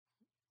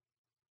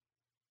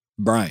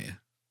Bryan.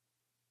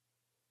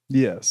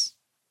 Yes.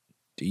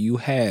 Do you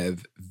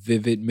have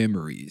vivid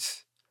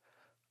memories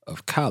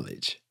of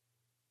college?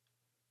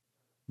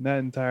 Not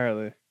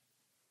entirely.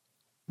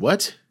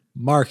 What?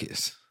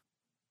 Marcus.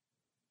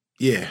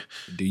 Yeah.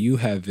 Do you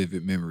have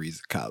vivid memories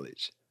of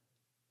college?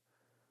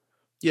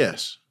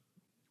 Yes.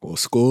 Well,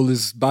 school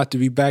is about to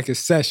be back in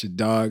session,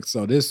 dog.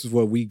 So this is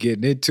what we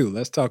getting into.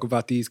 Let's talk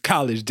about these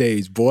college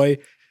days, boy.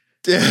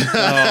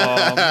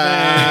 Oh,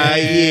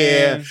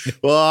 man. Yeah.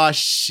 Oh,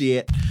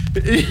 shit.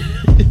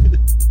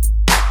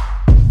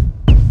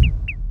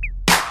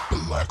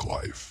 Black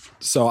life.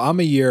 So I'm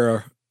a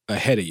year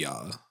ahead of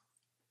y'all.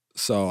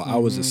 So I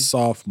was a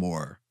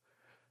sophomore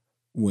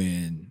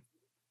when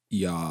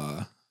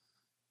y'all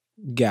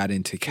got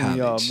into college.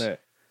 Y'all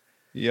met.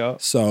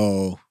 Yup.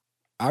 So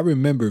I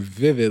remember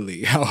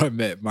vividly how I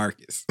met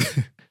Marcus.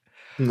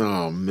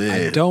 Oh,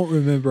 man. I don't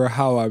remember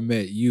how I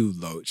met you,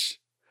 Loach.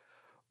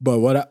 But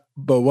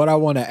what I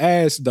want to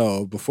ask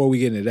though, before we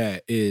get into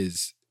that,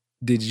 is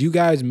did you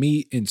guys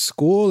meet in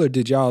school or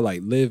did y'all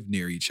like live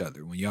near each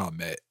other when y'all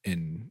met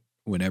and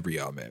whenever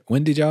y'all met?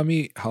 When did y'all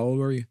meet? How old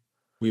were you?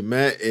 We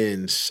met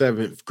in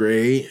 7th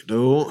grade,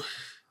 dude.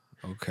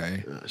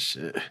 Okay. Oh,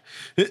 shit.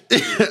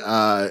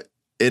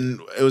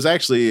 And it was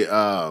actually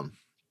a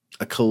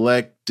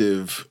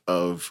collective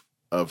of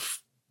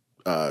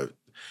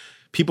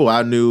people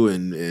I knew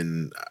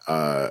and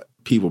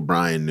people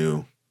Bryan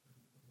knew.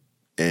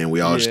 And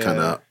we all just kind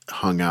of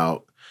hung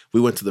out.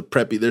 We went to the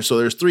preppy there. So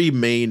there's 3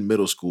 main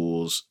middle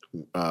schools,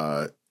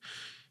 where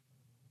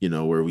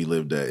we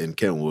lived at in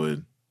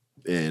Kentwood.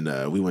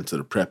 And we went to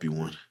the preppy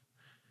one.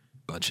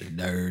 Bunch of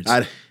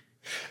nerds.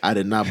 I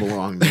did not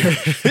belong there.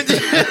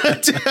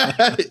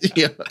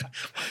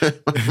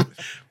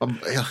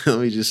 Let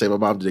me just say, my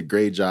mom did a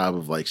great job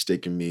of like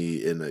sticking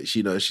me in.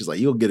 She's like,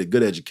 you'll get a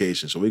good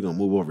education, so we're gonna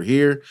move over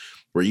here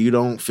where you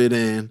don't fit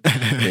in.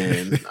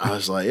 And I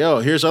was like, yo,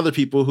 here's other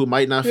people who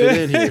might not fit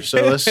in here,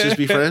 so let's just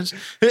be friends.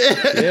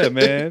 Yeah,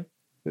 man.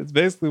 That's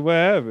basically what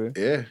happened.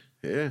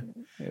 Yeah.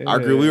 Our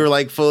group, we were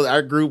like full.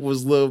 Our group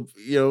was little,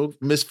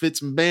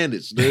 misfits and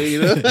bandits,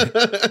 dude.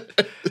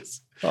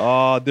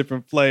 All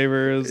different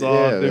flavors,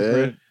 all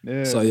different. Man.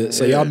 Yeah.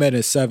 So y'all met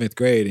in 7th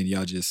grade and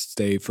y'all just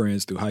stayed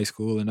friends through high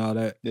school and all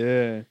that?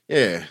 Yeah.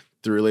 Yeah.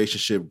 The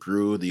relationship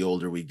grew the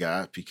older we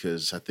got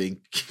because I think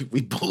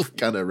we both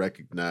kind of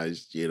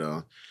recognized,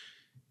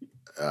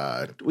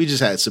 we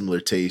just had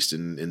similar taste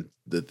in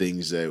the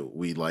things that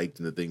we liked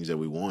and the things that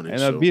we wanted.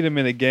 And I beat him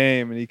in a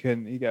game and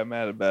he got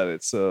mad about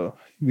it. So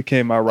he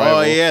became my rival.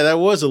 Oh, yeah. That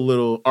was a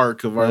little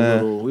arc of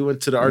our we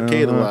went to the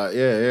arcade a lot.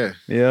 Yeah.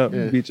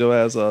 Beat your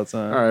ass all the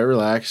time. All right,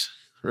 relax.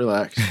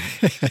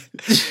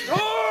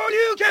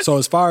 So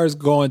as far as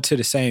going to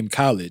the same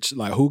college,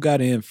 like who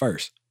got in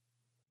first?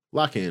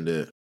 Lockhand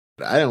did.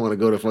 I didn't want to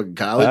go to fucking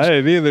college. I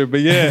didn't either, but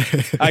yeah,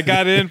 I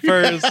got in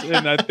first,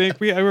 and I think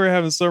we were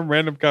having some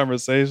random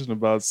conversation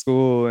about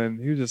school,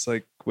 and he was just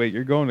like, "Wait,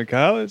 you're going to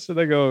college?" And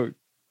I go,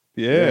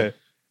 "Yeah."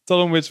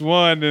 Told him which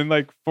one, and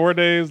like 4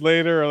 days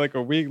later, or like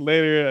a week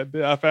later,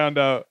 I found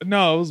out.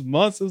 No, it was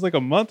months. It was like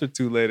a month or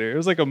 2 later. It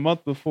was like a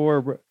month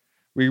before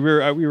we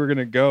were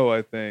gonna go.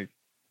 I think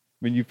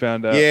when you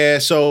found out. Yeah.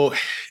 So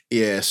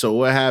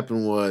what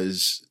happened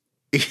was,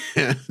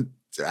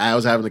 I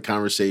was having a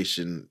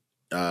conversation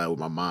with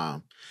my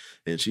mom,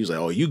 and she was like,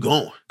 "Oh, you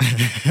going?"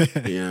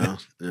 And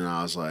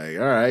I was like,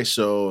 "All right."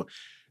 So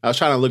I was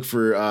trying to look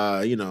for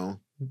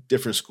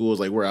different schools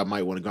like where I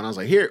might want to go. And I was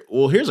like,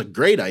 here's a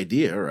great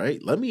idea. All right,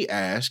 let me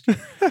ask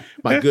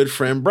my good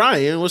friend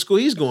Bryan what school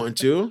he's going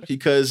to,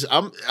 because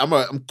I'm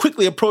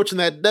quickly approaching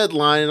that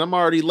deadline and I'm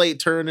already late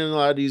turning in a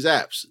lot of these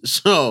apps.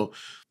 So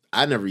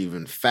I never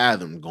even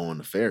fathomed going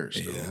to Ferris.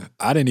 Yeah,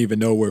 I didn't even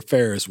know where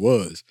Ferris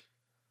was.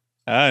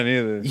 I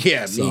didn't either.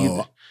 Yeah, me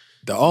either.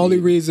 The only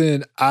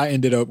reason I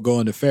ended up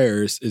going to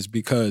Ferris is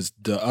because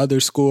the other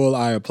school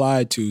I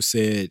applied to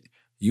said,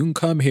 you can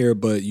come here,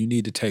 but you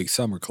need to take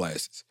summer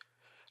classes.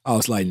 I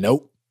was like,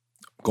 nope,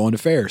 I'm going to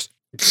Ferris.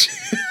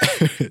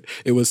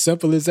 It was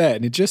simple as that.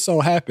 And it just so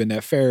happened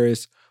that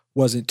Ferris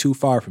wasn't too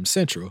far from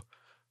Central,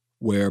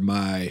 where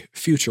my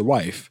future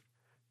wife,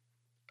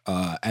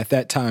 at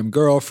that time,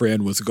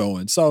 girlfriend was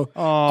going. So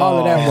all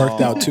of that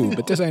worked out too,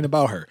 but this ain't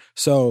about her.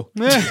 So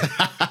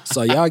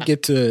so y'all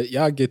get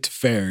to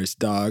Ferris,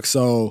 dog.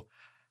 So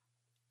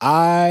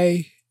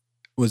I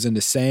was in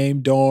the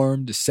same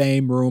dorm, the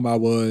same room I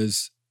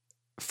was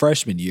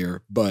freshman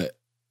year, but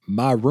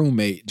my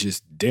roommate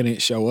just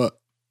didn't show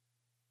up.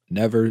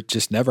 Never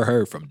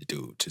heard from the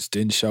dude. Just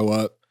didn't show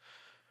up.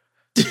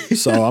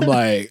 So I'm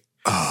like,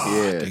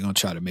 they're gonna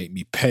try to make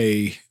me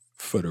pay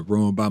for the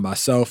room by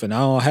myself, and I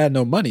don't have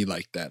no money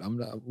like that. I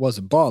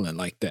wasn't balling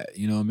like that,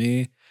 you know what I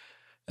mean?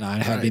 And I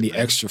didn't have any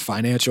extra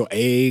financial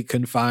aid,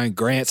 couldn't find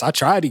grants. I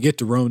tried to get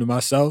the room to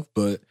myself,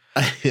 but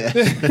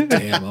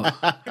damn, I'm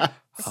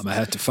gonna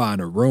have to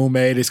find a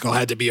roommate. It's gonna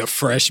have to be a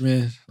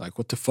freshman. Like,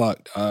 what the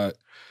fuck?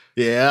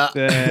 Yeah.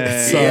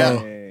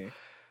 So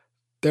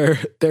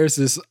there's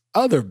this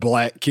other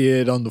black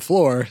kid on the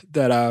floor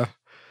that I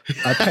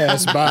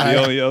passed by.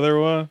 The only other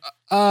one?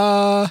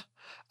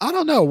 I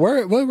don't know.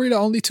 Were we the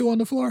only two on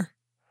the floor?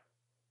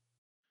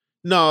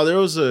 No, there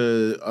was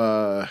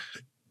a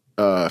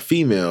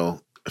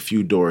female a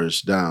few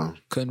doors down.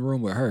 Couldn't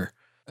room with her.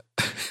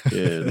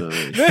 Yeah, no.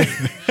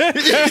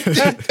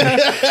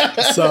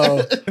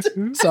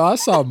 So I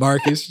saw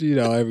Marcus,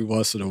 every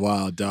once in a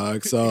while,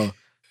 dog. So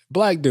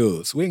black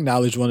dudes, we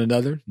acknowledge one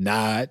another,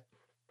 nod,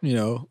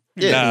 Yeah,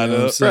 Nod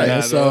up, right.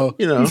 nod So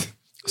up.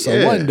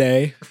 So one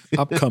day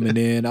I'm coming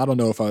in. I don't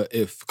know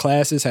if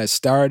classes had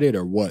started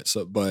or what.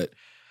 But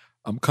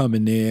I'm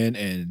coming in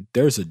and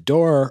there's a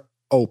door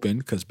open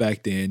because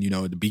back then,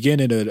 at the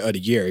beginning of the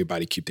year,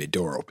 everybody keep their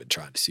door open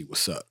trying to see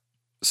what's up.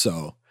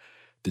 So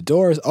the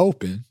door is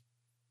open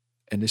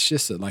and it's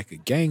just like a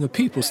gang of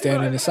people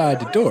standing inside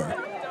the door.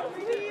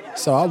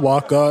 So I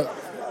walk up,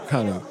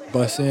 kind of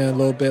bust in a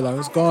little bit, like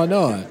what's going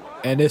on?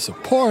 And it's a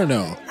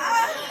porno.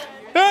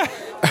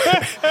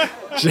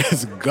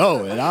 Just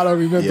going. I don't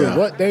remember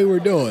what they were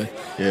doing.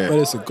 Yeah. But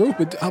it's a group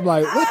of, I'm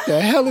like, what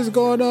the hell is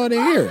going on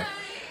in here?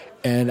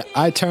 And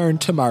I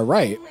turned to my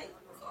right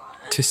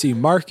to see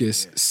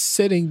Marcus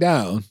sitting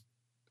down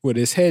with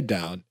his head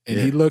down. And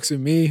he looks at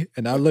me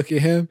and I look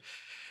at him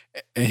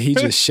and he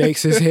just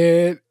shakes his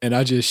head and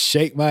I just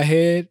shake my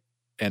head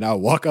and I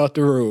walk out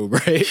the room,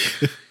 right?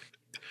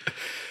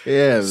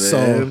 Yeah,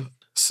 man.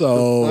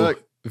 So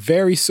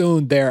very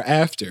soon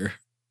thereafter,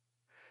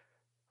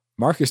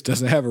 Marcus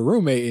doesn't have a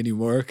roommate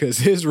anymore because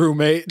his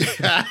roommate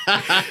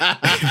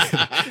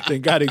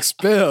then got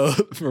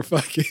expelled for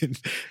fucking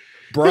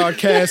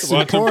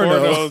broadcasting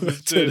porno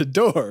to the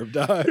dorm,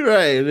 dog.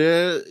 Right,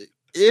 man.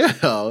 Yeah,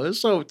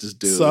 what's up with this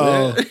dude?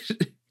 So man?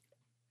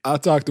 I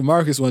talked to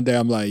Marcus one day.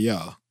 I'm like,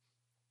 yo,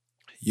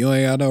 you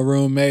ain't got no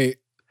roommate.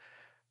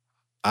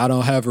 I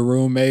don't have a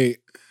roommate.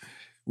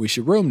 We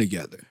should room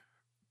together.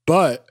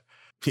 But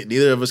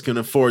neither of us can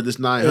afford this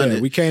 $900. Yeah,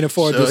 we can't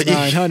afford this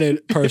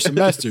 $900 per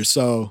semester.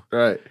 So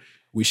right,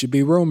 we should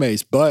be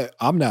roommates. But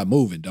I'm not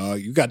moving,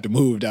 dog. You got to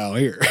move down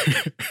here.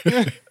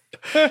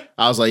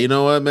 I was like, you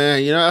know what,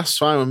 man? That's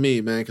fine with me,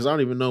 man, because I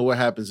don't even know what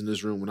happens in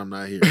this room when I'm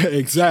not here.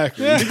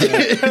 Exactly.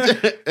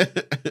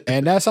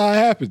 And that's how it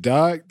happened,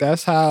 dog.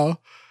 That's how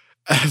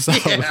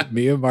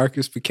me and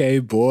Marcus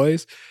became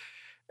boys.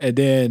 And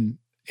then,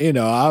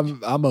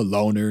 I'm a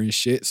loner and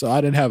shit, so I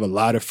didn't have a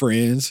lot of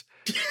friends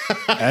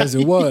as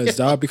it was,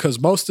 dog, because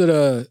most of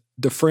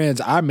the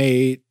friends I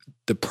made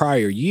the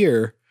prior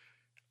year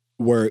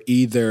were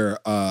either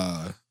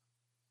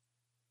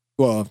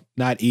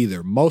not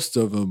either. Most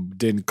of them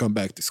didn't come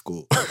back to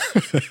school.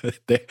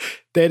 they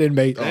didn't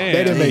make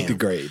the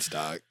grades,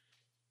 dog.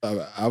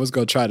 I was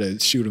gonna try to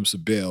shoot them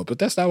some bail, but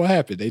that's not what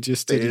happened. They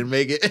didn't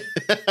make it.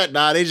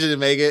 Nah, they didn't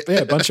make it.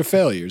 Yeah, a bunch of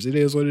failures. It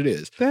is what it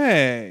is.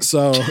 Dang.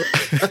 So,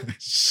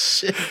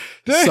 shit.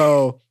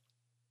 So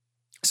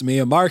it's me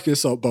and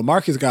Marcus. But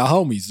Marcus got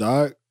homies,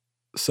 dog.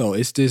 So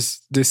it's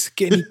this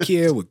skinny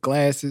kid with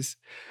glasses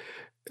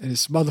and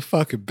this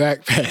motherfucking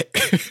backpack.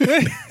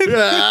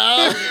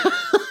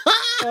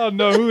 I don't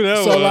know who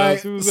that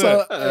was. Who was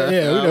that?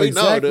 Yeah, we know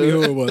exactly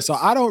who it was. So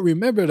I don't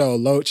remember though,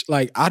 Loach.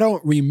 Like I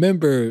don't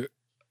remember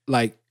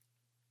like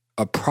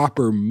a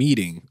proper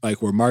meeting,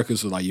 like where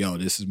Marcus was like, "Yo,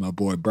 this is my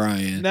boy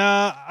Bryan."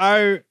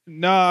 I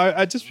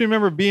just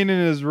remember being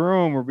in his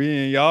room or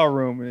being in y'all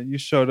room, and you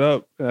showed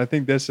up. And I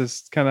think that's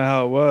just kind of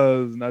how it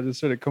was, and I just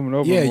started coming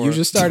over. Yeah, more. you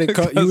just started.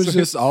 You was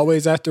just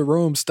always at the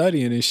room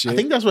studying and shit. I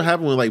think that's what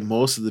happened with like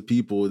most of the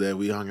people that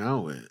we hung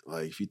out with.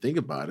 Like if you think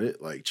about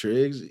it, like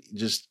Triggs,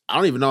 I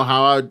don't even know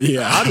how how did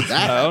that happen?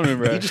 I don't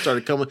remember. He just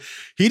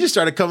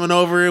started coming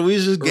over, and we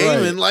was just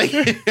gaming like.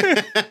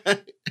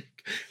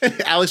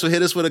 Alex would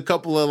hit us with a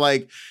couple of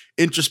like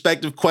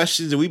introspective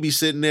questions, and we'd be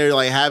sitting there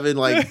like having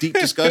like deep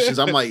discussions.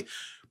 I'm like,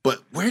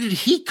 but where did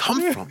he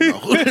come from though?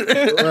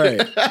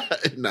 Right.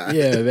 Nah.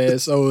 Yeah, man.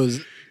 So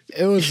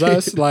it was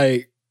us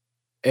like,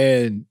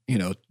 and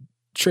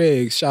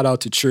Triggs, shout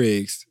out to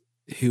Triggs.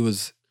 He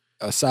was,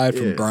 aside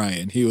from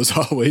Bryan, he was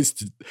always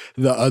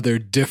the other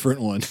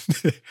different one.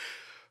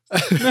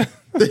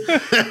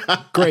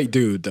 Great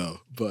dude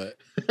though, but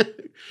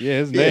yeah,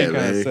 his name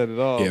kind of said it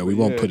all. Yeah, we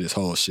won't put his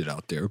whole shit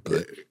out there,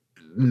 but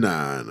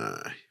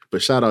nah.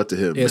 But shout out to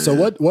him. Yeah. Man. So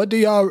what do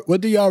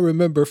y'all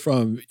remember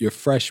from your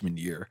freshman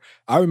year?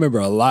 I remember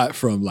a lot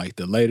from like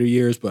the later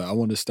years, but I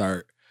want to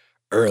start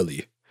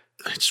early.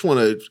 I just want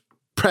to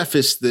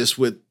preface this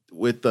with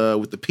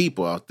the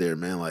people out there,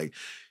 man. Like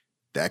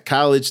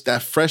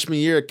that freshman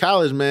year of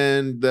college,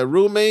 man. The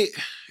roommate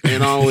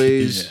ain't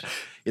always.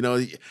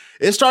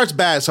 It starts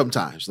bad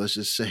sometimes. Let's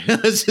just say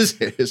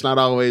it's not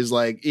always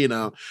like,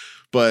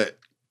 but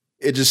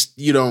it just,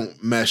 you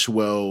don't mesh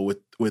well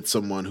with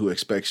someone who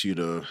expects you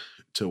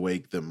to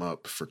wake them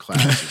up for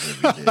classes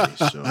every day.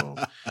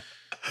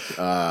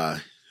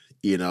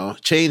 So,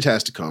 change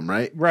has to come,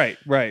 right? Right.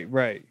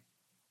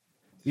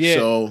 Yeah.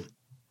 So,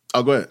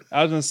 go ahead.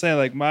 I was gonna say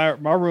like my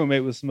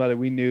roommate was somebody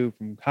we knew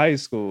from high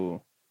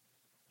school.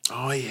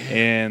 Oh yeah,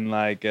 and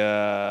like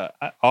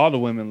all the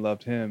women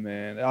loved him,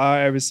 man.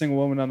 Every single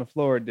woman on the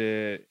floor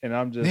did, and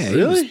I'm just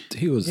really.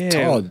 He was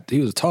tall. He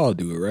was a tall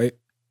dude, right?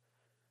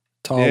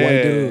 Tall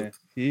white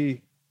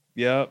dude.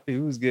 Yep, he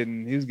was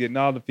getting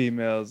all the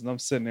females, and I'm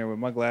sitting there with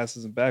my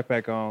glasses and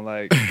backpack on,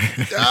 like,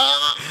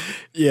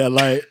 Yeah,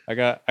 like I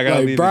gotta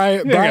like leave.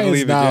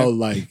 Brian's now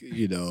like,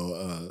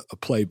 a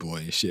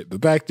playboy and shit.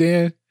 But back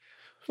then,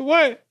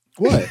 What?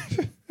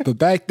 But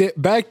back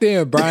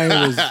then,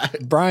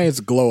 Brian's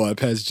glow up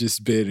has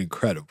just been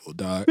incredible,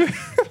 dog.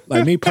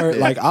 Like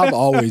like I've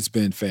always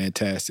been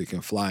fantastic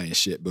and flying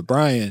shit, but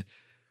Brian,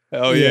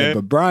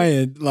 but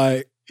Brian,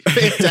 like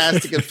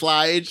fantastic and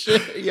flying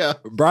shit, yeah.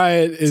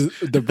 Brian is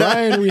the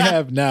Brian we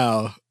have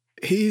now.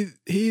 He's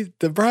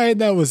the Brian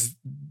that was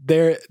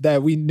there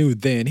that we knew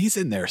then. He's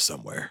in there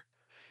somewhere.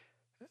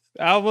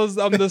 I'm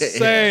the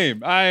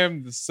same. I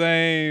am the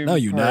same. No,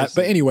 you're not.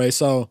 But anyway,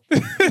 so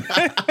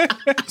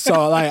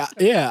like,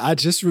 yeah, I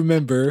just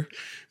remember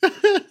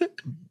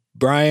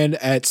Bryan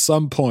at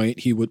some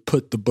point he would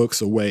put the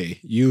books away,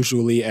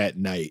 usually at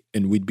night,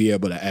 and we'd be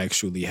able to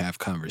actually have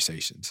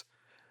conversations.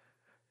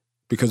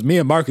 Because me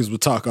and Marcus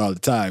would talk all the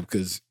time.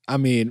 Because I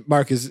mean,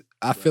 Marcus,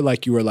 I feel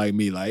like you were like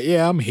me, like,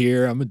 yeah, I'm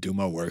here, I'm gonna do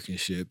my work and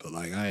shit, but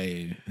like I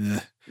ain't.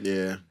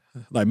 Yeah.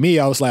 Like me,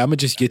 I was like, I'm gonna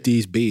just get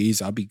these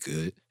B's, I'll be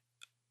good.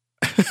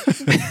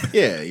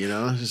 Yeah,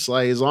 it's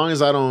like as long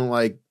as I don't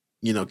like,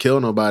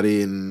 kill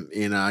nobody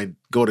and I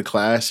go to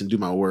class and do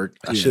my work,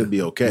 I should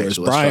be okay. Whereas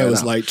so Bryan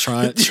was like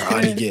trying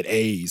to get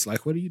A's.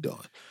 Like, what are you doing?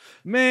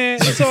 Man,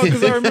 so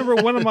because I remember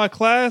one of my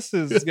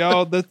classes,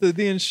 y'all,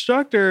 the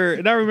instructor,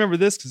 and I remember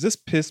this because this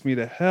pissed me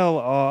to hell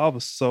off. I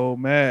was so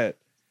mad.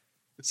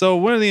 So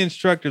one of the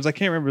instructors, I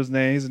can't remember his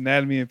name, he's an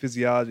anatomy and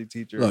physiology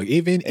teacher. Look,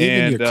 even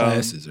your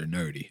classes are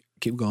nerdy.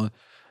 Keep going.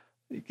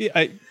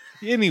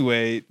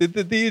 Anyway,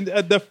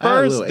 the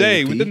first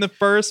day, within the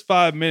first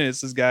 5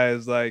 minutes, this guy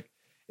is like,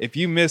 if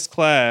you miss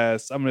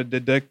class, I'm going to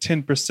deduct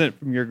 10%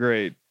 from your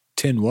grade.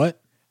 10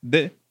 what?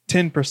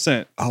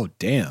 10%. Oh,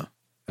 damn.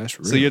 That's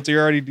real. So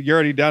you're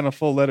already down a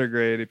full letter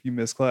grade if you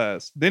miss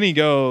class. Then he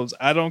goes,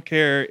 I don't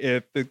care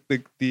if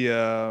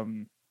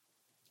the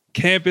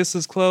campus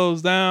is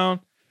closed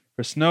down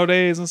for snow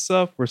days and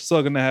stuff. We're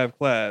still going to have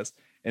class.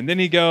 And then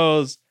he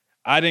goes,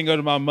 I didn't go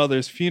to my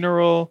mother's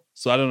funeral,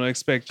 so I don't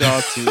expect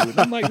y'all to. And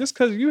I'm like, just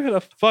because you had a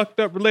fucked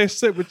up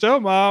relationship with your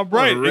mom,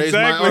 right?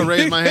 Exactly. I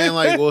raised my hand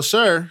like, well,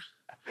 sir,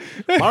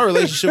 my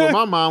relationship with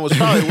my mom was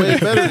probably way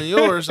better than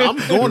yours. I'm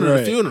going to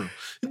the funeral.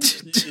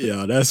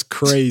 Yeah, that's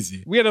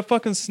crazy. We had a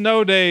fucking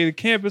snow day. The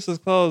campus is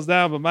closed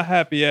down, but my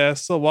happy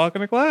ass still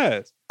walking to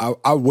class.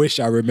 I wish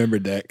I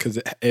remembered that, because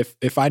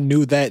if I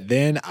knew that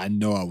then, I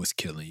know I was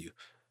killing you.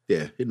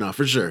 Yeah, no,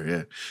 for sure.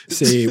 Yeah.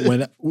 See,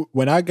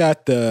 when I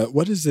got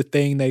what is the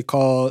thing they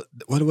call?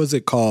 What was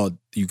it called?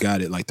 You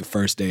got it like the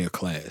first day of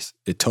class.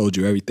 It told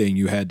you everything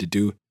you had to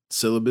do.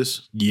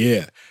 Syllabus.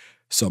 Yeah.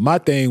 So my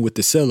thing with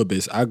the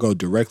syllabus, I go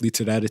directly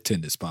to that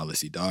attendance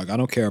policy, dog. I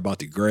don't care about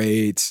the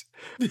grades.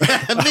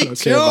 I don't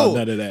care about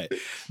none of that.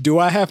 Do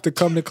I have to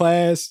come to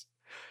class?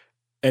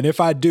 And if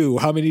I do,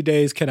 how many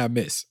days can I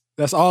miss?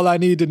 That's all I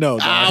need to know.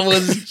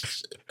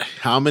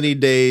 How many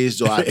days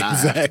do I not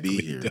have to be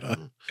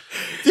here?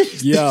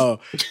 Yo,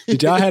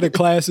 did y'all have the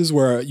classes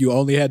where you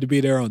only had to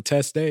be there on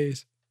test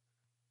days?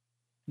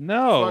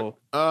 No.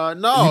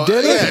 No.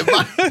 You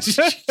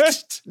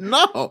didn't?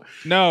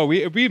 No,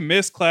 we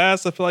missed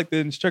class. I feel like the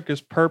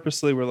instructors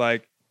purposely were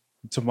like,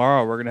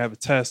 tomorrow we're going to have a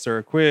test or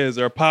a quiz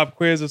or a pop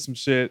quiz or some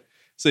shit.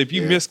 So if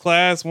you miss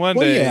class one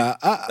day. Yeah,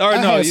 I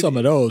had some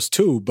of those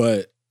too,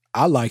 but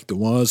I like the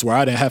ones where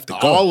I didn't have to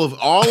go.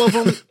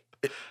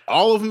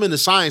 All of them in the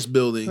science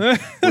building was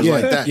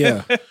like that.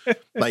 Yeah.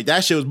 Like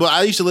that shit was, but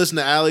I used to listen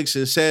to Alex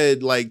and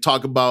said, like,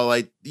 talk about,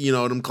 like,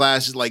 them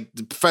classes, like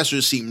the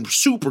professors seem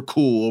super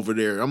cool over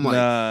there. I'm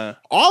like,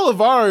 all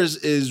of ours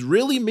is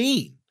really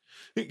mean.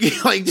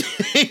 Like,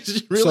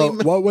 it's really mean.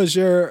 What was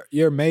your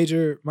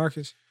major,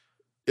 Marcus?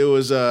 It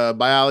was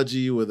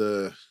biology it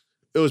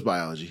was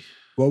biology.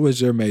 What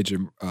was your major,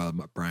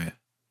 Bryan?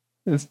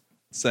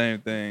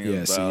 Same thing.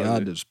 Yeah, see, y'all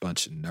just a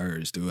bunch of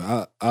nerds, dude.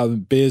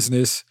 I'm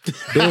business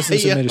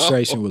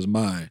administration was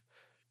mine.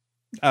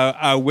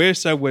 I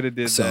wish I would have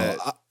did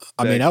that.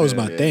 I mean, that was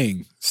my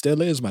thing.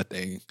 Still is my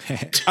thing.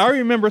 I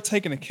remember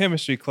taking a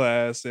chemistry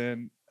class,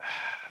 and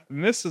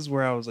this is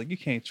where I was like, you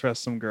can't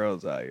trust some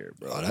girls out here,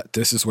 bro. Oh,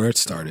 this is where it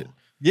started.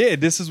 Yeah,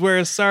 this is where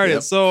it started.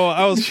 Yep. So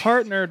I was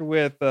partnered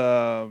with,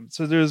 so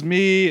there's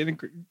me,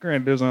 and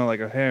granted, there's only like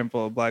a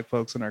handful of black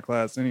folks in our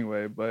class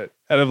anyway, but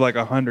out of like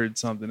 100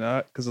 something,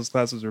 because those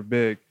classes are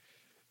big.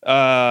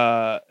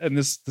 And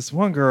this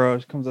one girl,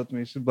 she comes up to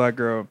me, she's a black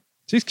girl,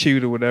 she's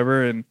cute or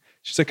whatever, and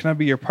she said, can I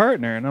be your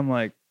partner? And I'm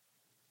like,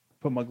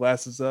 put my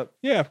glasses up.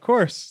 Yeah, of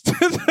course.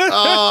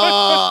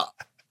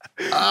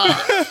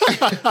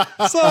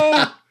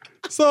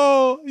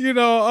 So,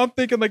 I'm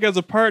thinking like as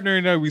a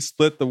partner, we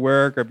split the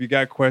work, or if you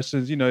got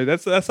questions,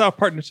 that's how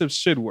partnerships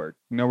should work.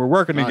 We're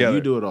working together.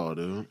 You do it all,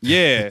 dude.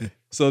 Yeah.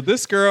 So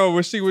this girl,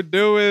 what she would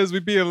do is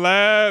we'd be in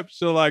lab.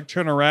 She'll like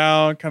turn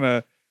around kind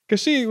of,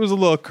 because she was a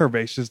little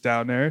curvaceous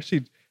down there.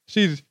 She'd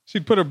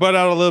she'd put her butt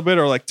out a little bit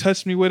or like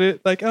touch me with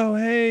it, like, oh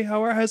hey,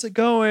 how's it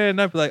going?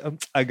 And I'd be like,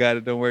 I got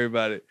it, don't worry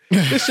about it.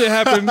 This shit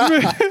happened.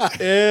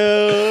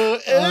 Ew,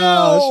 she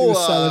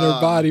was selling her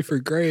body for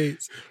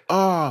grades.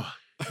 Oh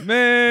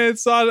man,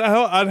 so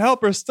I'd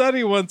help her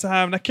study one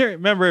time, and I can't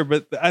remember,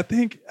 but I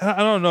think I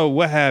don't know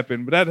what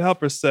happened, but I'd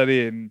help her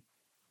study, and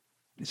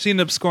she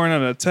ended up scoring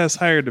on a test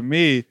higher than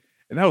me,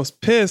 and I was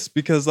pissed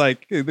because the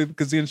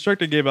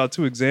instructor gave out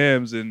 2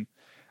 exams, and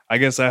I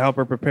guess I helped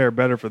her prepare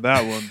better for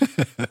that one.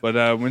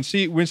 But when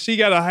she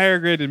got a higher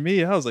grade than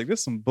me, I was like,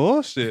 this is some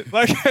bullshit.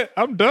 Like,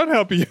 I'm done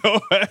helping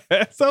your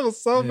ass. I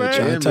was so mad.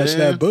 Trying to touch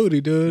that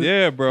booty, dude.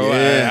 Yeah, bro.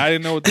 Yeah. I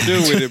didn't know what to do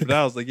with it, but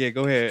I was like, yeah,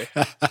 go ahead.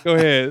 Go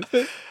ahead.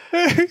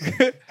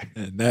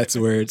 And that's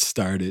where it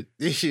started.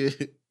 yeah,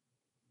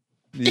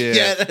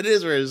 that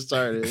is where it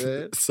started,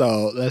 man.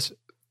 So let's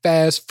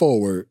fast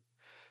forward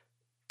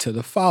to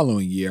the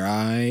following year.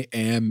 I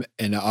am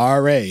an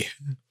RA,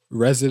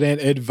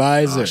 resident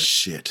advisor. Oh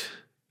shit,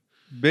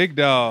 big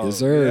dog. Yes,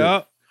 sir.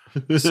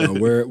 Yep. So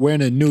we're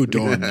in a new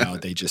dorm now.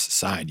 They just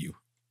assigned you,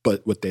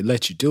 but what they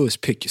let you do is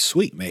pick your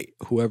suite mate,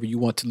 whoever you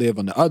want to live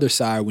on the other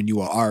side when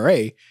you are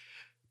RA.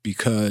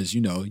 Because,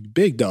 you know,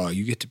 big dog,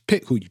 you get to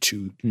pick who you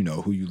choose, you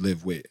know, who you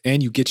live with.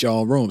 And you get your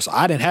own room. So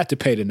I didn't have to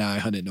pay the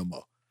 $900 no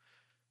more.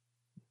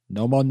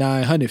 No more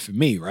 $900 for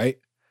me, right?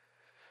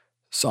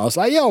 So I was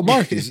like, yo,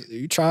 Marcus,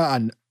 we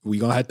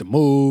going to have to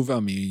move. I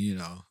mean, you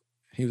know,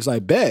 he was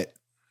like, bet.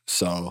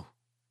 So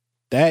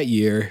that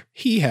year,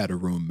 he had a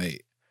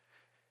roommate,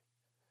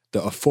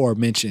 the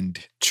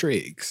aforementioned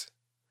Triggs.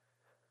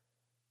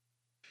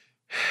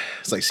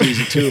 It's like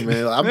season 2,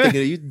 man. I'm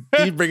thinking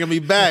you bringing me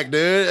back,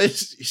 dude.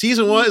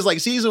 Season 1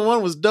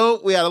 was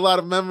dope. We had a lot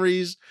of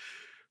memories.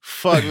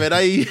 Fuck, man.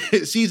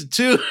 Season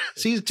 2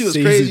 is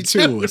crazy.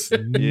 Season 2 was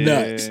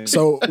nuts. Yeah.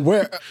 So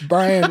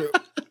Bryan,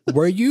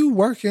 were you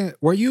RA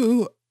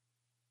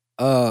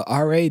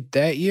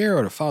that year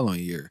or the following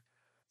year?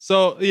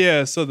 So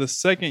the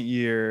second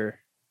year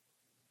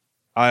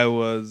I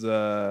was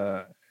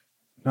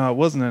no, it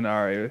wasn't an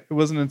RA. It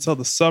wasn't until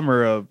the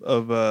summer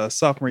of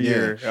sophomore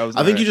year.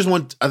 I think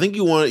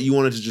you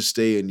wanted to just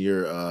stay in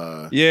your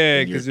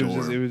because it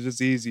was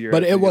just easier.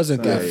 But it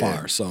wasn't that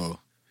far, so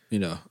you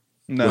know.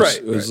 No.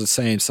 It was the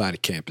same side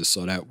of campus,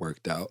 so that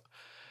worked out.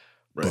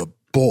 Right. But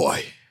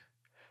boy,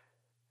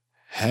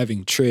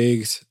 having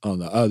Triggs on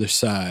the other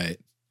side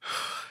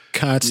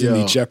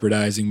constantly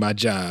jeopardizing my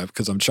job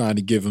because I'm trying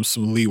to give him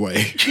some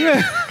leeway.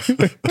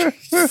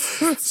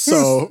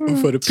 So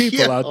for the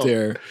people out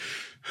there,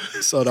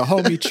 so the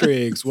homie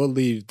Triggs, we'll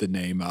leave the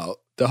name out.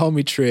 The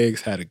homie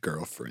Triggs had a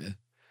girlfriend.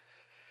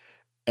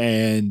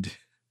 And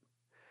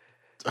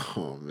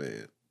oh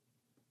man.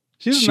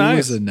 She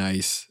was a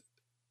nice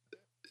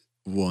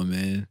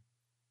woman.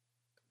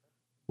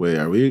 Wait,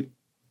 are we?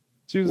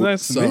 She was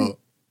nice to me.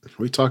 Are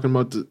we talking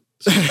about the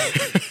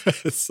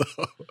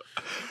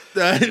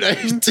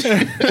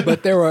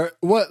but there were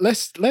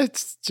let's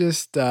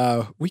just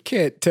we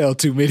can't tell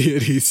too many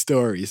of these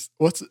stories.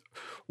 What's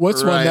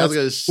one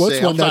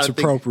that's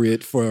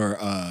appropriate for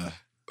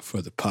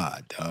the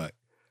pod, dog?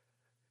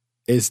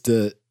 Is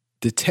the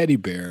teddy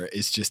bear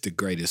is just the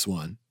greatest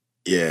one.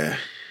 Yeah.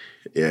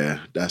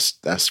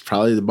 That's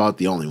probably about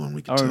the only one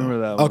we can tell. I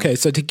remember that one. Okay,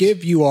 so to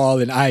give you all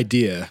an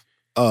idea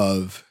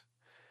of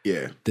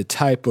the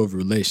type of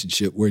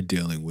relationship we're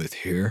dealing with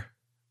here,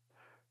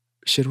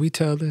 should we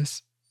tell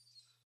this?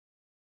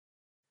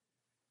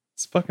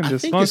 It's fucking dysfunctional. I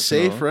think it's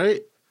safe,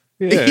 right?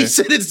 Yeah. He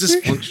said it's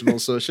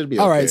dysfunctional, so it should be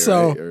okay. All right,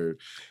 so right?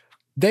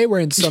 they were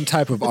in some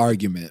type of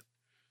argument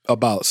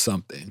about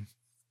something.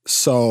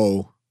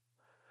 So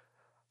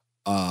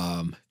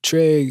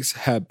Triggs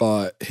had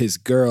bought his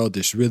girl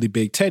this really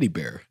big teddy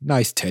bear.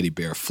 Nice teddy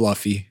bear,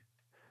 fluffy.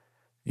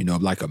 You know,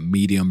 like a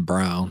medium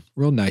brown.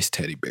 Real nice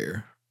teddy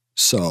bear.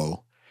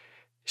 So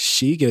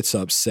she gets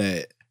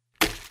upset,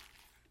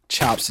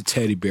 chops the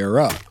teddy bear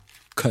up,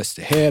 cuts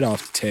the head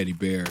off the teddy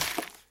bear,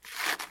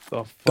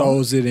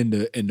 throws it in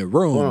the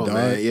room, hold on, dog.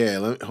 Man.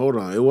 Yeah, hold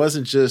on. It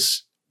wasn't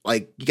just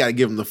like you got to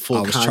give him the full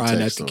context. I was trying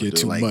not to get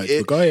too much,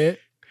 but go ahead.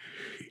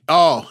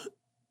 Oh,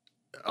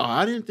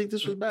 I didn't think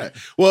this was bad.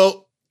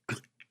 Well,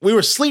 we were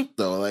asleep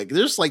though. Like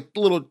there's like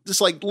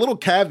little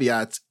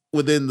caveats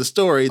within the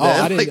story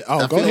that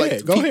go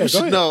ahead. Go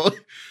ahead. Know.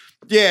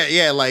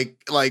 Yeah. Like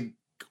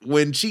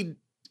when she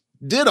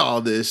did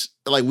all this,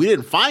 like we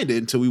didn't find it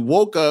until we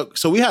woke up.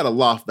 So we had a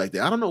loft back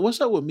there. I don't know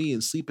what's up with me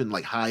and sleeping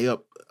like high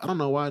up. I don't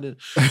know why I didn't.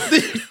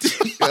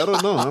 I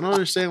don't know. I don't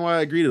understand why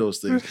I agree to those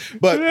things.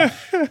 But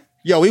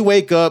yo, we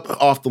wake up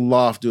off the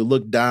loft, dude,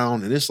 look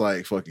down, and it's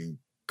like fucking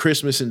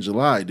Christmas in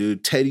July,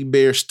 dude. Teddy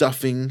bear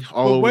stuffing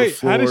all over the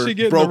floor. How did she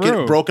get in the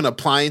room? Broken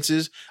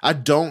appliances. I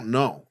don't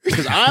know.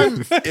 Because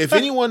if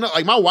anyone,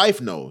 like my wife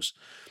knows,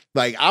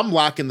 like I'm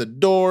locking the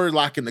door,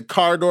 locking the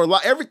car door,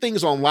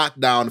 everything's on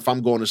lockdown if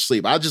I'm going to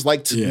sleep. I just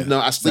like to know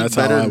I sleep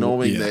better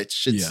knowing that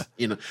shit's,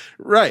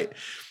 right.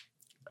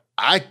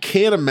 I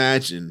can't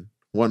imagine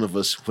one of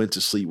us went to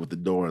sleep with the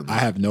door unlocked.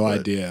 I have no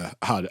idea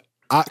how to,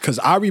 because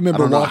I remember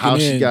I don't know walking how in.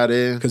 She got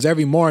in. Because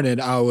every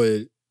morning I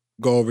would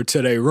go over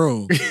to their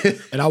room.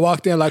 And I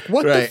walked in like,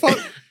 what the fuck?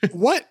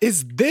 What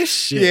is this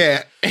shit?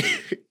 Yeah.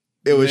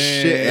 It was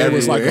shit everywhere. It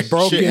was like a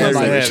broken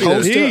like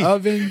toaster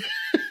oven,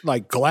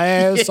 like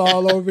glass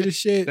all over the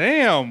shit.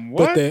 Damn,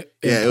 what? But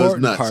the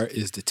important part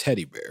is the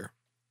teddy bear.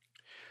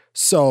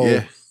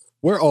 So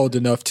we're old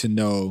enough to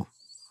know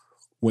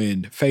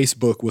when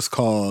Facebook was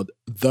called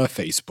the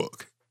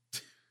Facebook.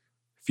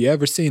 If you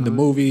ever seen the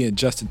movie and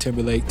Justin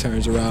Timberlake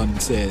turns around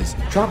and says,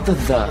 drop the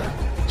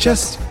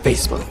just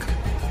Facebook.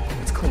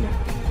 It's clean.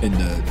 In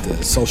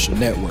the social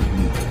network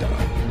movie, dog.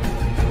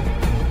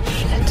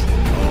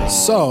 Shit.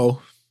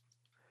 So,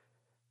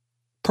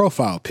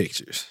 profile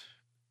pictures.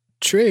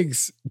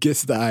 Triggs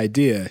gets the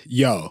idea,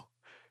 yo,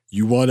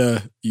 you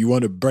wanna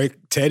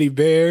break teddy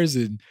bears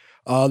and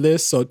all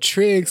this? So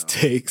Triggs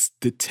takes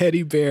the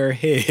teddy bear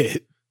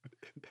head,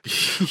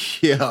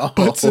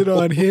 puts it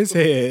on his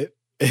head,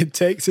 and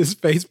takes his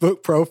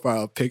Facebook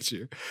profile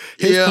picture.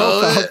 His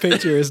profile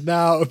picture is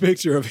now a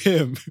picture of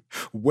him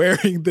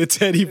wearing the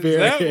teddy bear.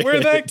 Is that where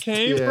that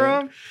came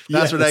from?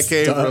 That's where that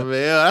came from,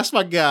 man. Yo, that's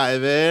my guy,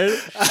 man.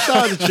 Shout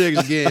out to Triggs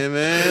again,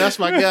 man. That's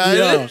my guy.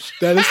 Yo,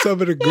 that is some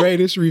of the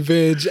greatest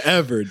revenge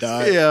ever,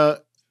 dog. Yeah,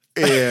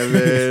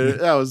 man.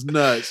 That was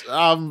nuts.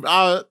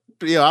 I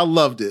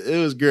loved it. It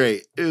was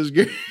great.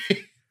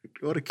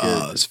 What a kid.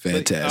 Oh, it's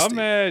fantastic. I'm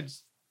mad.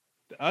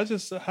 How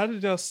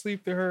did y'all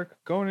sleep through her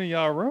going in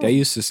y'all room? They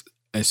used to,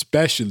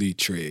 especially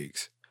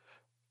Triggs,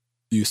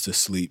 used to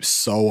sleep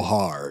so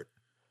hard.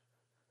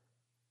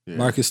 Yeah.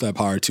 Marcus slept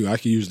hard too. I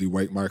could usually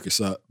wake Marcus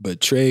up,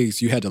 but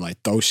Triggs, you had to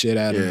like throw shit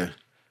at him. Yeah.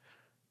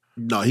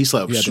 No, he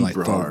slept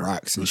super hard. Throw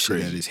rocks and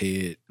shit at his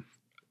head.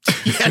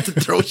 You had to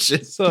throw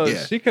shit. So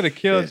she could have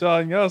killed y'all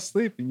in y'all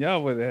sleep and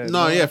y'all would have had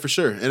No, yeah, for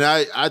sure. And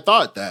I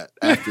thought that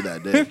after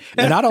that day.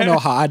 And I don't know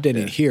how I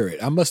didn't hear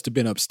it. I must have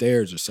been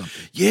upstairs or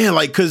something. Yeah,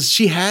 like because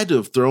she had to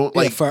have thrown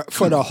like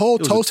for the whole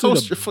toaster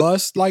to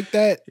bust like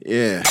that.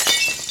 Yeah.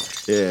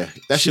 Yeah.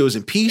 That shit was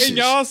in pieces. And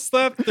y'all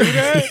slept through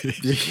that?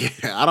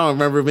 Yeah, I don't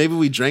remember. Maybe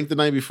we drank the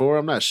night before.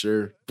 I'm not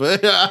sure.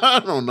 But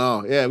I don't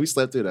know. Yeah, we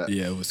slept through that.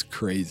 Yeah, it was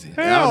crazy.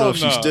 I don't know if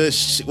she stood.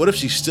 What if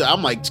she stood?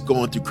 I'm like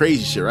going through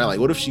crazy shit, right? Like,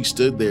 what if she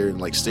stood there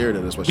and like stared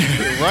at us while she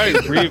right,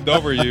 breathed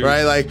over you.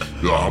 Right? Like,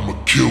 yeah, I'm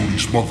gonna kill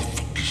these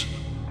motherfuckers.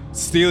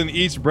 Stealing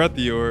each breath of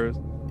yours.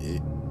 Yeah.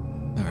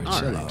 All right,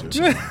 chill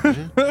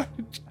out.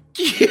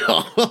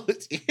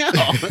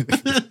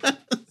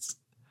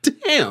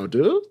 Damn,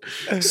 dude.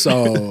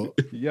 So,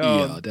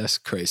 yeah, that's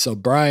crazy. So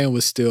Bryan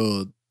was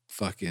still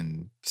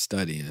fucking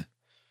studying.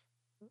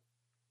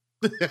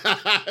 We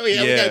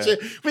got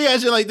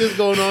shit like this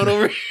going on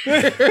over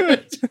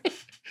here.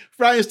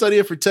 Bryan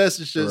studying for tests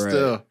and shit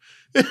still.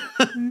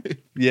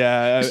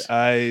 Yeah,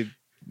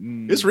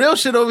 it's real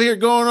shit over here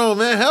going on,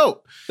 man.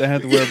 Help. Don't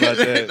have to worry about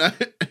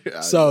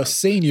that. So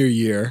senior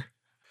year.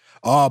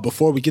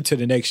 Before we get to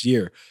the next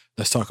year,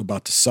 let's talk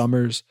about the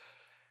summers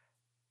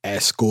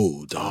at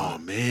school,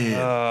 dog. Oh,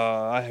 man.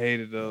 I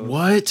hated those.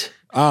 What?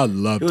 I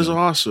loved it. It was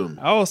awesome.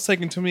 I was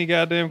taking too many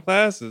goddamn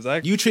classes. I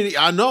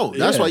know.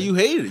 That's why you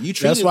hated it. You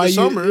treated the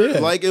summer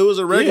like it was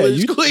a regular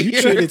school year.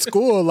 You treated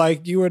school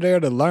like you were there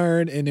to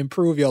learn and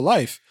improve your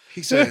life.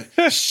 He said,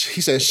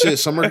 shit,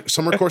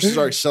 summer courses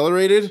are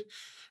accelerated.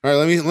 All right,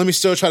 let me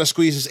still try to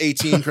squeeze this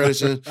 18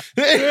 credits in.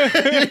 Yo,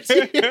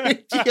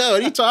 what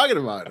are you talking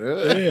about,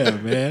 dude? Yeah,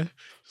 man.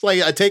 It's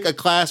like I take a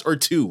class or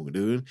two,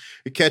 dude,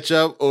 to catch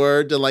up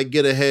or to like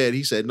get ahead.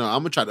 He said, no, I'm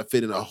gonna try to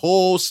fit in a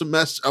full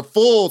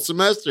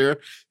semester.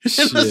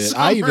 Shit,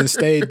 I even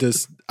stayed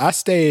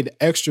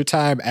extra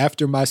time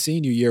after my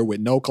senior year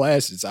with no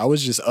classes. I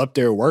was just up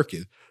there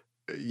working.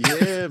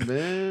 Yeah,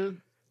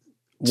 man.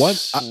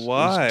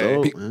 Why?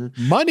 Dope, man.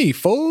 Money,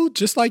 fool,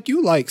 just like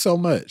you like so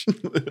much.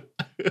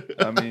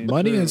 I mean,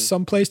 money and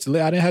some place to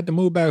live. I didn't have to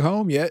move back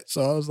home yet,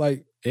 so I was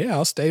like, yeah,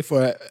 I'll stay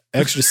for an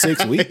extra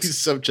 6 weeks.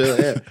 Some chill,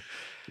 yeah.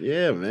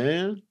 Yeah,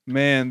 man.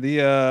 Man, the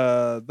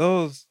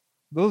those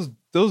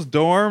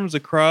dorms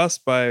across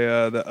by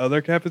the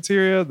other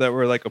cafeteria that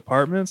were like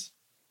apartments.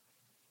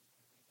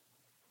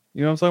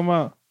 You know what I'm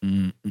talking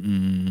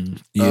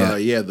about?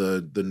 Yeah.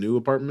 The new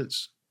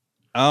apartments.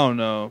 I don't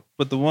know,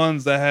 but the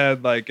ones that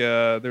had like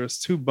there was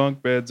 2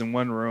 bunk beds in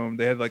one room.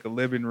 They had like a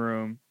living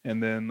room,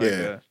 and then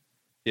like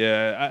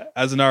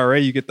as an RA,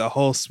 you get the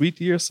whole suite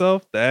to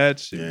yourself. That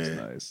shit was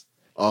nice.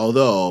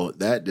 Although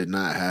that did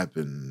not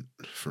happen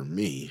for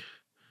me.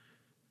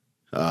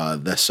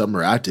 That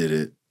summer I did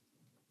it.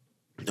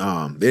 They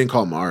didn't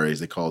call them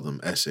RAs; they called them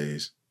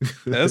essays.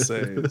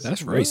 Essays.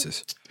 That's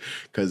racist.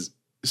 Because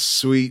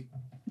sweet.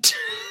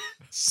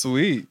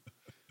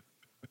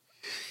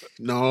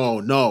 No,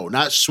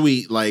 not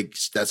sweet. Like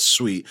that's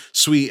sweet.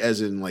 Sweet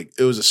as in like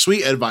it was a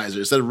sweet advisor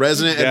instead of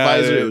resident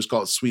advisor. It was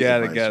called sweet.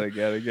 Advisor.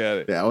 Got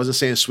it. Yeah, I wasn't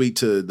saying sweet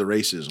to the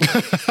racism.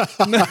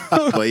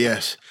 but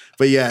yes.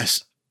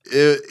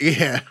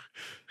 Yeah.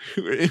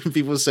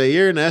 People say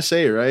you're an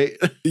essay, right?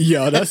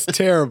 Yo, that's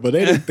terrible.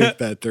 They didn't think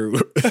that through.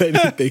 They did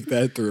not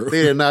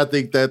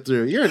think that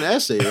through. You're an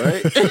essay,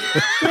 right?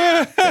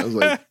 I was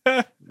like,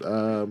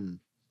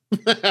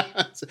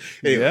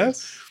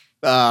 yes.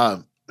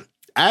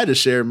 I had to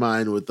share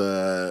mine with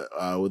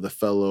a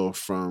fellow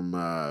from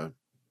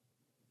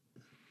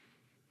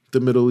the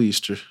Middle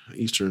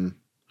Eastern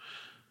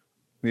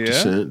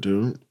descent,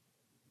 dude.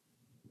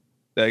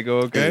 That go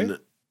okay? And,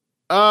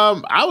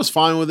 I was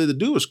fine with it. The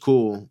dude was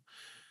cool.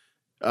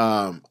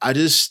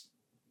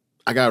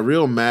 I got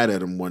real mad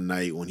at him one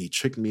night when he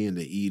tricked me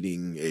into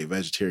eating a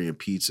vegetarian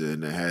pizza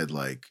and it had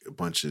like a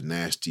bunch of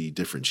nasty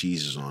different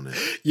cheeses on it.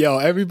 Yo,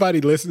 everybody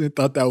listening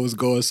thought that was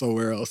going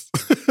somewhere else.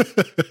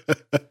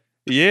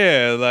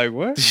 Yeah, like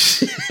what?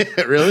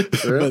 Really?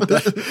 But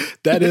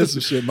that is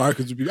some shit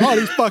Marcus would be, all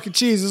these fucking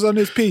cheeses on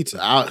this pizza.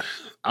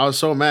 I was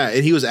so mad.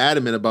 And he was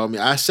adamant about me.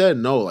 I said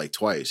no like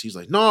twice. He's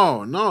like,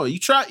 no, you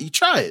try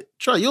it.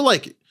 You'll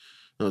like it.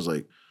 I was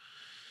like,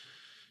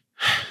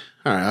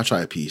 all right, I'll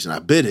try a piece. And I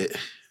bit it.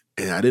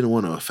 And I didn't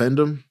want to offend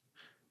him.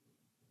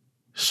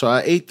 So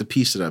I ate the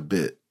piece that I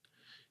bit.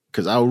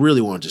 Because I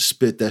really wanted to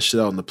spit that shit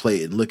out on the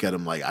plate and look at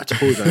him like, I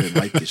told you I didn't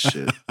like this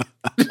shit.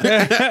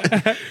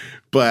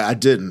 But I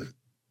didn't.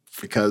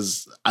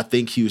 Because I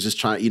think he was just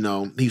trying, he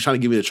was trying to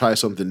get me to try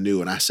something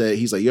new. And I said,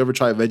 he's like, you ever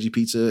try veggie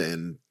pizza?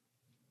 And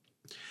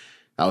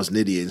I was an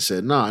idiot and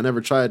said, no, I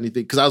never tried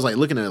anything. Because I was like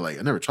looking at it like,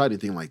 I never tried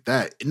anything like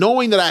that.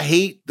 Knowing that I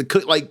hate the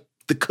cooked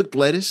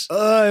lettuce.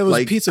 It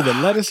was pizza with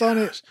lettuce on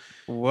it?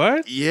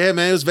 What? Yeah,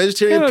 man, it was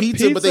vegetarian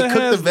pizza, but they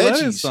cooked the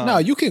veggies. No,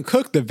 you can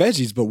cook the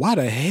veggies, but why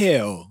the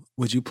hell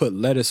would you put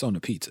lettuce on the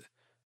pizza?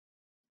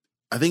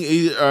 I think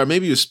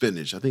maybe it was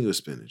spinach. I think it was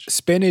spinach.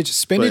 Spinach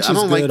is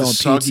good like on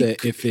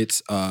pizza if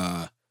it's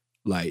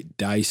like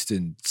diced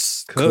and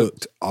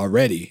cooked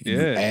already. And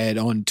you add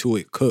on to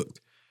it cooked.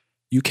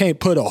 You can't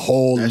put a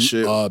whole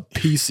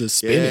piece of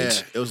spinach.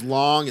 Yeah, it was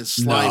long and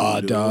slimy.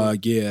 Nah,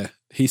 dog, yeah.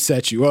 He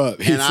set you up.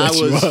 I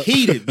was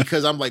heated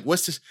because I'm like,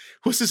 what's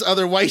this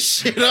other white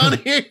shit on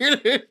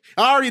here?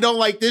 I already don't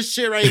like this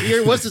shit right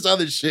here. What's this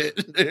other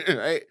shit?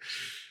 Right?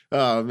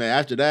 Oh man,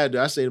 after that, dude,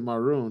 I stayed in my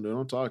room, dude.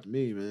 Don't talk to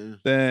me, man.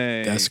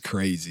 Dang. That's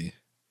crazy.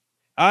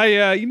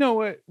 You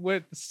know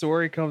what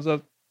story comes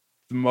up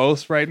the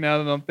most right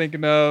now that I'm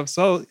thinking of?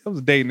 So I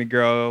was dating a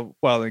girl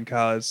while in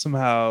college.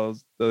 Somehow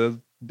I was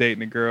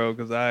dating a girl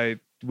because I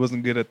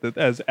wasn't good at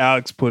as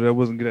Alex put it, I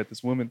wasn't good at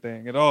this woman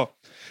thing at all.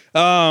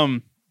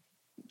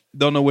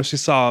 Don't know what she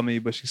saw in me,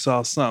 but she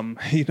saw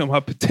something. My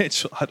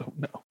potential. I don't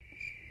know.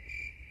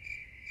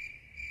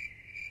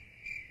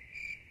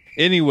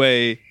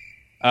 Anyway,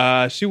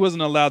 she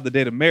wasn't allowed to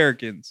date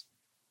Americans.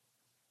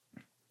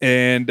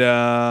 And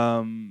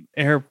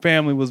her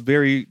family was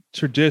very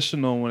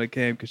traditional when it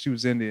came because she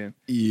was Indian.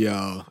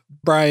 Yo,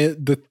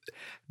 Bryan,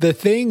 the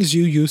things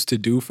you used to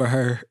do for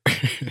her.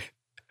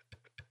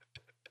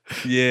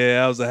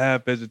 Yeah, I was a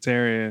half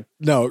vegetarian.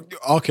 No,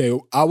 okay.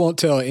 I won't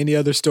tell any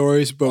other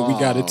stories, but we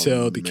got to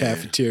tell the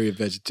cafeteria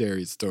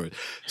vegetarian story.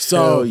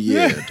 So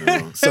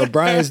dude. So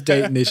Bryan's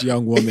dating this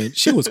young woman.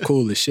 She was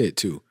cool as shit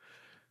too.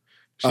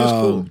 She was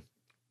cool.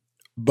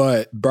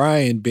 But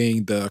Bryan,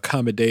 being the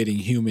accommodating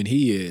human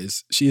he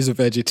is, she's a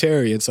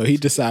vegetarian, so he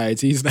decides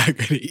he's not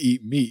going to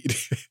eat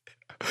meat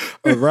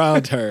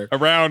around her.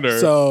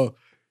 So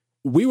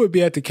we would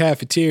be at the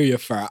cafeteria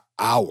for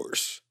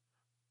hours.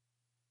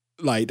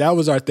 Like, that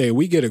was our thing.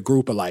 We get a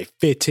group of like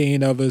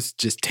 15 of us,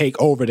 just take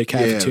over the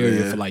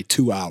cafeteria for like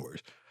 2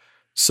 hours.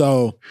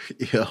 So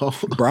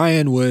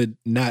Bryan would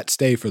not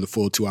stay for the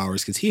full 2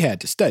 hours because he had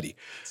to study.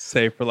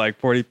 Stay for like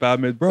 45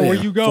 minutes. Bro, where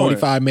you going?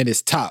 45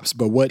 minutes tops.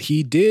 But what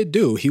he did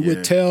do, he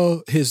would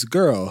tell his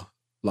girl,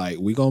 like,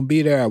 we going to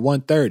be there at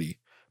 1:30.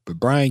 But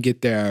Bryan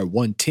get there at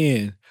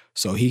 1:10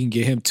 so he can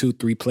get him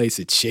 2-3 plates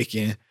of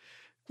chicken,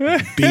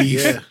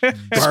 beef, burgers,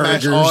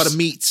 smash all the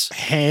meats,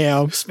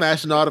 ham,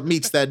 smashing all the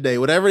meats that day.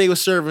 Whatever they were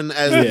serving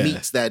as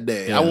meats that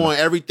day. Yeah. I want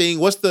everything.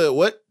 What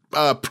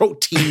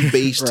protein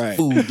based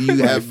food do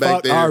you have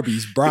back there?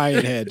 Arby's.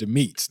 Bryan had the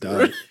meats,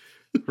 dog.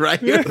 right.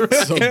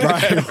 So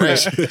Bryan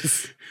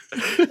just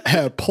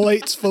had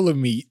plates full of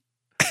meat.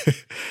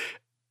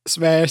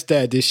 Smash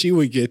that. Then she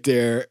would get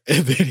there,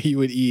 and then he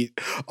would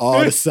eat all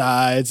the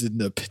sides and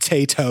the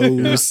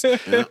potatoes,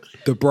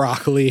 the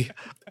broccoli.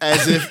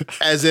 As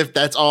if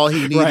that's all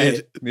he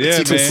needed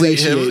to complete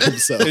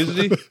himself.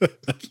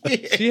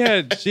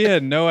 She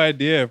had no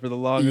idea for the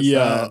longest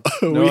time.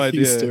 No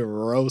idea. Used to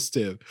roast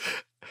him.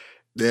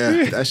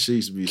 Yeah, that shit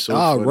used to be so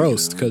funny.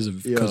 Roast because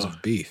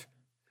of beef.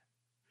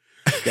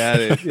 Got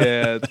it.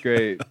 Yeah, it's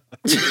great.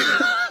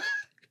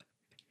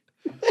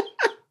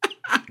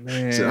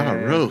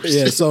 Man. Roast.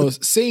 Yeah, so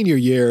senior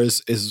year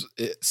is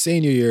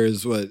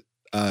what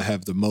I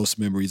have the most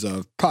memories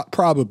of.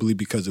 Probably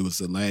because it was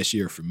the last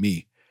year for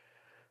me.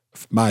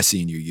 My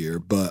senior year,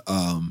 but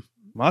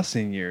my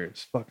senior year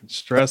is fucking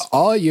stressful.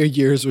 All your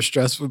years were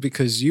stressful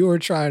because you were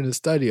trying to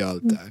study all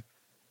the time.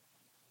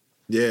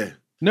 Yeah.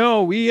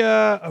 No,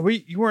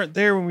 you weren't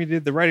there when we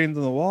did the writings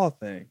on the wall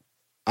thing.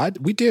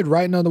 We did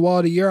writing on the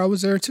wall the year I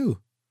was there too.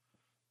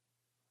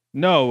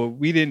 No,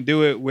 we didn't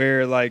do it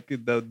where like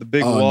the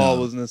big wall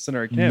was in the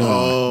center of campus.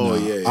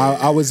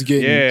 I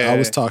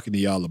was talking to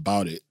y'all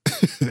about it,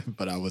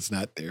 but I was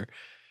not there.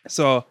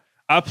 So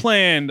I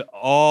planned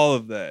all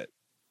of that.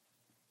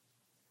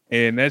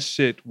 And that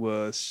shit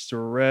was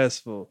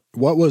stressful.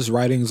 What was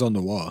writings on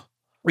the wall?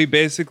 We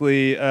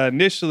basically,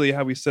 initially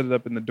how we set it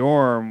up in the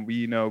dorm,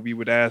 we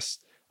would ask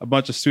a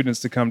bunch of students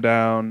to come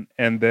down,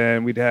 and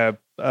then we'd have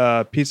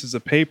pieces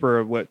of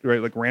paper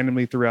like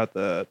randomly throughout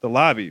the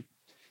lobby.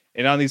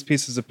 And on these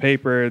pieces of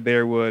paper,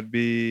 there would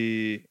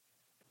be,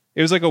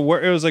 it was like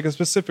a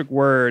specific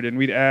word, and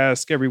we'd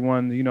ask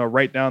everyone,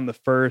 write down the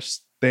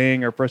first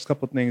thing or first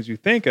couple of things you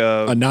think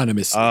of.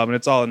 Anonymous. And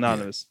it's all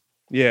anonymous.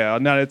 Yeah,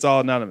 it's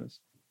all anonymous.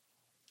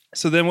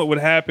 So then what would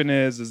happen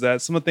is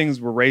that some of the things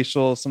were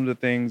racial, some of the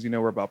things,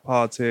 were about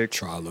politics.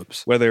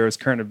 Trollops. Whether it was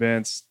current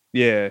events.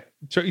 Yeah.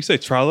 You say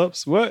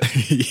trollops? What?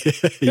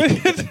 True.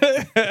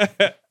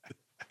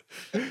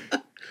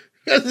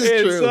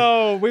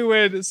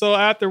 So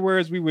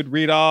afterwards we would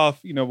read off,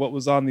 what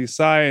was on these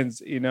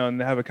signs,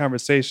 and have a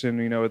conversation,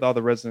 with all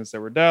the residents that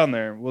were down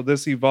there. Well,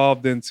 this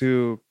evolved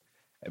into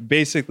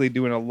basically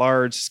doing a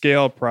large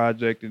scale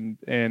project and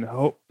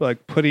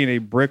putting a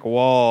brick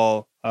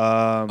wall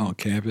on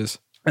campus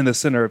in the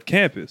center of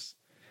campus.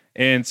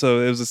 And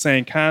so it was the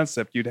same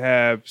concept. You'd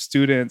have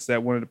students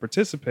that wanted to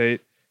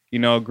participate,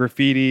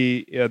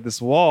 graffiti this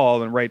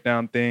wall and write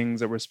down things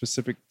that were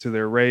specific to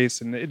their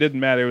race. And it didn't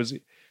matter.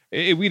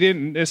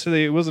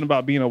 It wasn't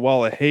about being a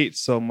wall of hate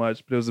so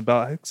much, but it was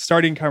about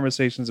starting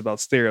conversations about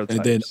stereotypes.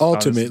 And then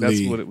ultimately,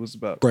 honestly, that's what it was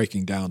about.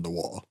 Breaking down the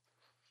wall.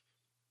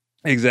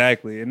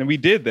 Exactly. And then we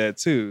did that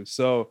too.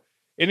 So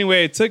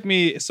anyway, it took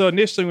me. So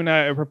initially, when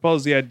I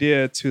proposed the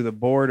idea to the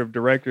board of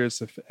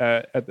directors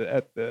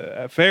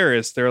at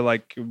Ferris, they're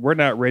like, "We're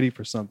not ready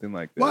for something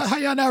like this." Well, how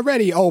y'all not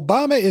ready?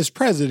 Obama is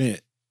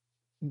president.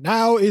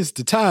 Now is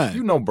the time.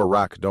 You know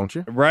Barack, don't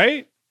you?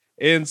 Right.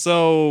 And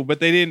so, but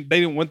they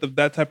didn't want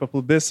that type of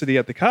publicity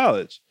at the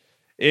college.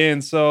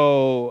 And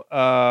so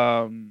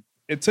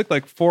it took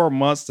like 4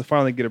 months to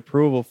finally get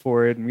approval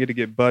for it, and we had to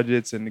get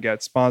budgets and got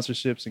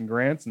sponsorships and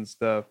grants and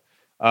stuff.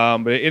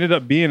 But it ended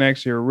up being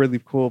actually a really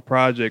cool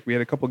project. We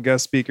had a couple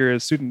guest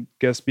speakers, student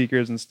guest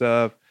speakers and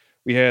stuff.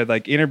 We had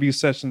like interview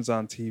sessions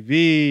on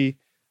TV.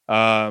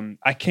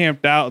 I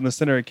camped out in the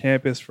center of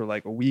campus for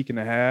like a week and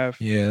a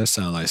half. Yeah, that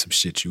sounds like some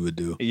shit you would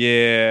do.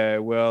 Yeah,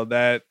 well,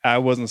 that I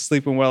wasn't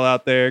sleeping well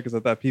out there because I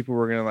thought people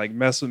were gonna like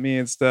mess with me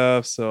and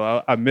stuff.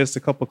 So I missed a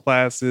couple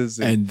classes,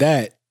 and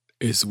that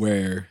is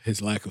where his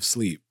lack of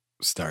sleep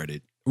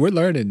started. We're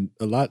learning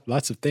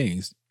lots of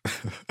things.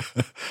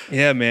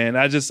 Yeah, man.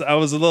 I was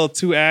a little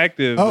too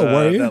active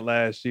that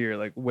last year,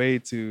 like way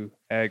too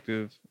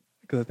active.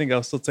 Because I think I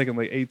was still taking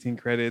like 18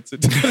 credits.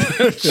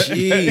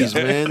 Jeez,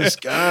 man, this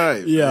guy.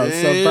 Yeah, man.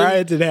 so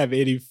Bryan didn't have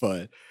any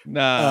fun.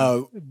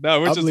 No,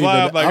 which is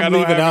why I'm like,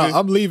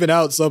 I'm leaving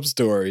out some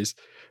stories.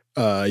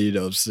 You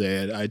know what I'm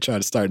saying? I try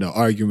to start no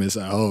arguments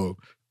at home.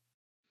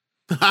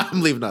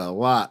 I'm leaving out a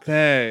lot.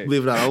 Hey.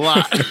 Leaving out a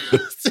lot.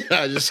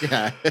 I just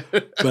got.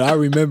 But I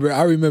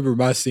remember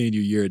my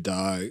senior year,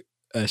 dog.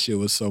 That shit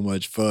was so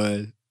much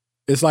fun.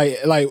 It's like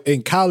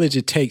in college,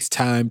 it takes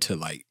time to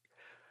like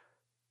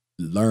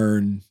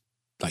learn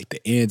like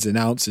the ins and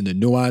outs and the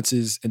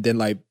nuances. And then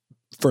like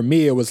for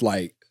me, it was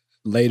like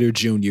later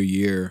junior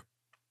year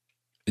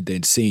and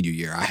then senior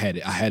year. I had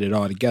it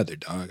all together,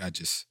 dog.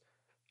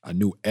 I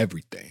knew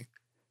everything.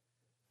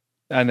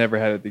 I never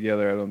had it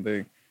together, I don't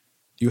think.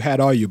 You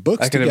had all your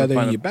books together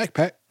in your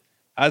backpack.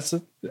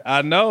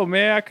 I know,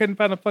 man. I couldn't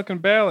find a fucking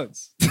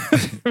balance.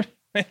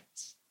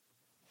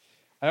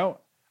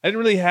 I didn't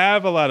really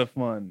have a lot of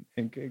fun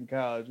in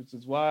college, which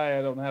is why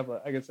I don't have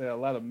a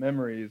lot of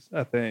memories,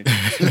 I think.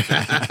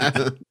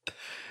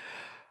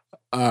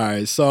 All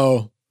right.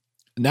 So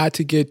not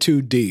to get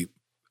too deep,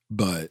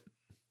 but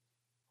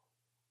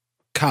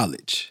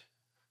college,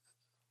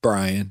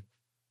 Bryan,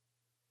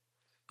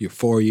 your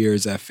 4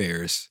 years at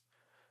Ferris,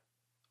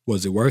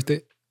 was it worth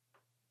it?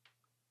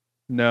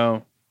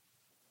 No.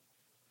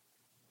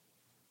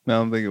 I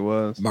don't think it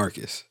was.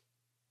 Marcus.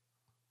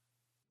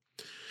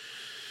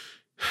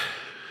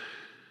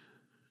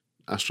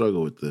 I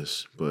struggle with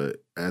this,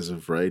 but as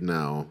of right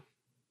now,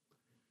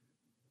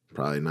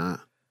 probably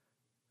not.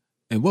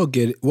 And we'll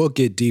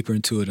get deeper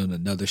into it on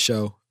another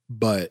show,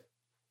 but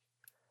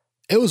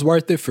it was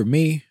worth it for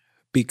me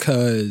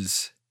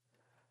because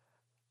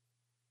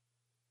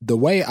the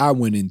way I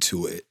went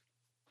into it,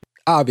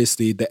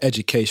 obviously the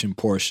education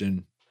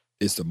portion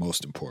is the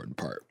most important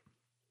part.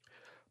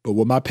 But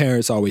what my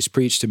parents always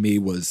preached to me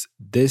was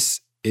this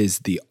is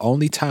the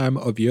only time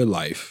of your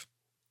life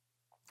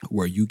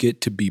where you get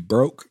to be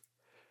broke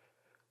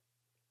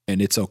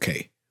and it's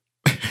okay.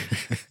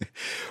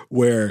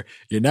 Where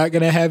you're not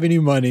going to have any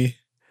money,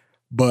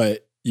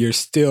 but you're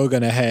still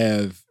going to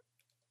have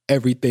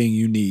everything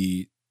you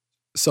need.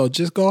 So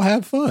just go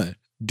have fun.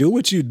 Do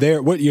what you're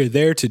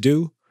there to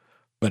do,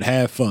 but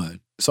have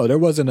fun. So there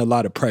wasn't a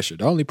lot of pressure.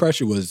 The only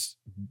pressure was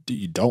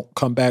you don't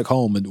come back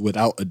home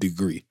without a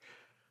degree.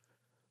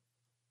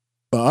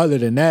 But other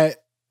than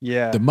that,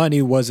 yeah, the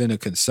money wasn't a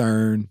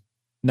concern.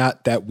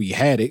 Not that we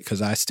had it,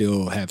 because I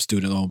still have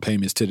student loan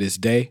payments to this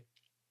day.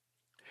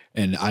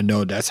 And I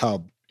know that's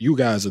how you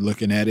guys are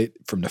looking at it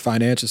from the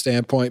financial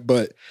standpoint.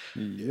 But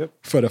yep,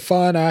 for the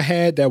fun I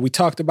had that we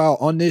talked about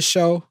on this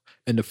show,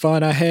 and the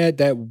fun I had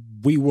that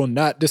we will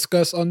not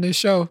discuss on this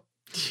show,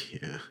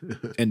 Yeah.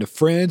 and the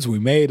friends we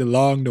made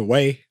along the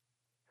way.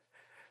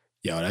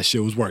 Yo, that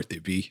shit was worth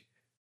it, B.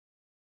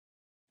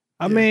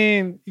 I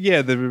mean,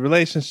 yeah, the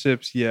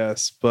relationships,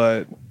 yes,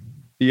 but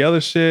the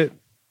other shit,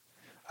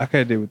 I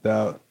could do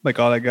without. Like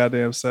all that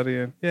goddamn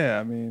studying. Yeah,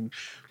 I mean,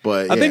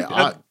 But I yeah, think.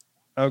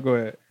 I'll go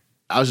ahead.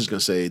 I was just gonna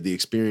say the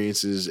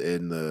experiences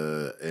and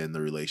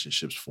the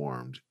relationships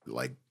formed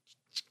like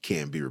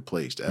can't be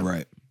replaced ever.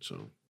 Right.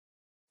 So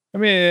I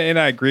mean, and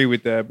I agree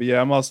with that, but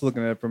yeah, I'm also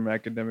looking at it from an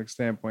academic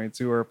standpoint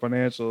too, or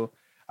financial.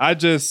 I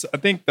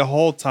think the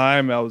whole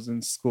time I was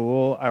in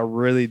school, I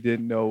really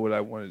didn't know what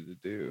I wanted to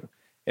do.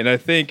 And I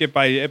think if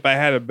I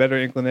had a better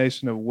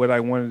inclination of what I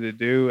wanted to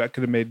do, I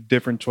could have made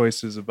different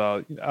choices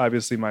about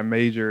obviously my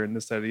major and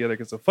this, that, or the other.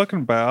 Because a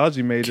fucking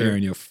biology major,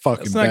 Carrying your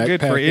fucking it's not good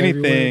backpack for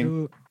anything.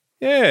 everywhere, dude.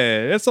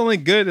 Yeah, it's only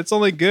good. It's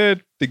only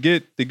good to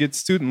get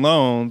student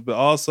loans, but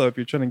also if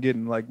you're trying to get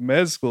in like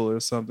med school or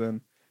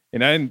something.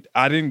 And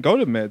I didn't go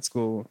to med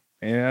school,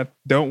 and I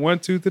don't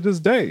want to this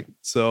day.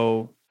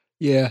 So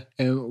Yeah,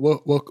 and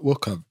we'll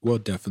come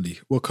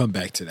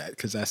back to that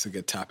because that's a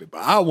good topic. But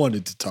I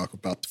wanted to talk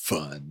about the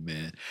fun,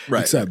 man.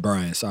 Right. Except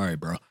Bryan, sorry,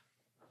 bro.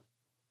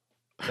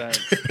 thanks.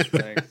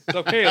 It's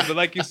okay, but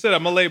like you said,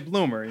 I'm a late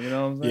bloomer. You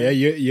know what I'm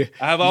saying? Yeah,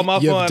 I have all my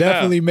you've fun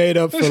definitely now. made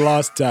up for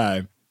lost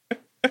time.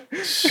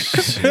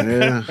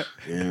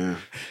 yeah.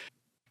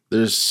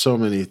 There's so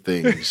many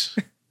things.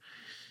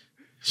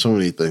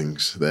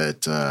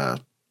 That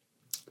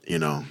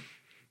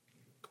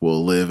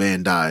will live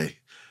and die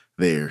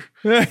there.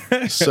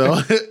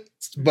 So,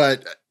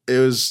 but it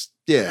was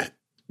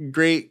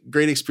great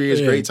experience,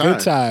 Yeah, great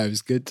time.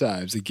 Good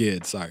times.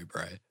 Again, sorry,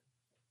 Bryan.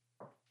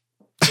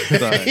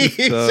 Sorry.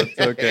 So it's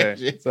okay.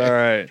 It's all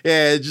right.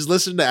 Yeah, just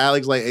listen to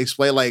Alex like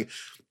explain like,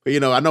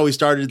 I know we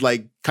started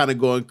like kind of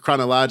going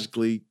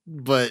chronologically,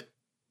 but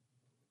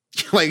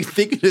like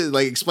thinking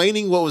like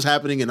explaining what was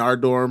happening in our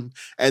dorm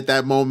at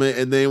that moment,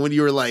 and then when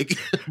you were like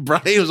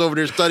Bryan was over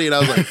there studying, I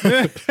was like,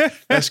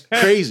 that's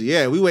crazy.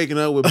 Yeah, we waking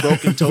up with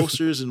broken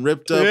toasters and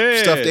ripped up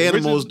stuffed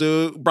animals,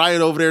 dude.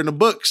 Bryan over there in the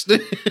books.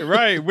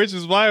 Right, which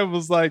is why it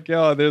was like,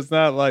 yo, there's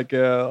not like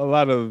a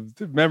lot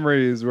of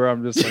memories where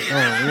I'm just like, oh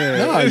yeah.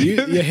 No,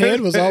 your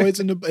head was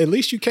always in the. At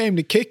least you came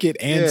to kick it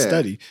and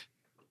study.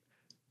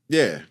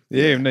 Yeah,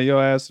 even though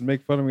your ass would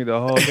make fun of me the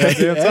whole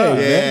goddamn time.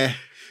 Yeah.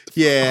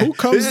 Yeah. Who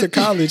comes to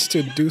college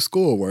to do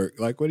schoolwork?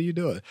 Like, what are you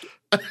doing?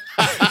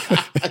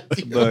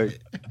 Look,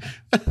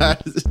 I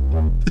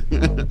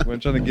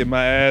wasn't trying to get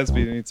my ass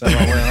beat anytime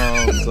I went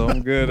home, so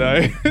I'm good.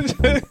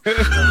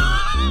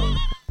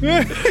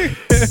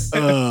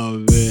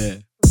 Oh,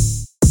 man.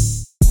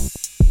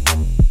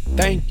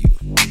 Thank you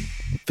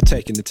for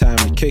taking the time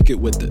to kick it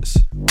with us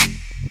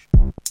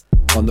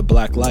on the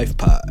Black Life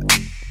Pod.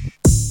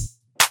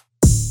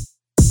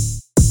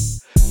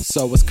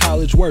 So was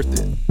college worth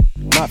it?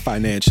 Not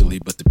financially,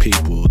 but the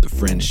people, the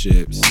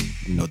friendships,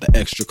 the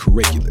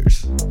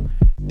extracurriculars.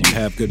 Do you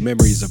have good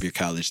memories of your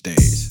college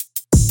days?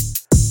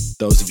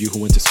 Those of you who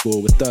went to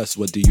school with us,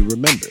 what do you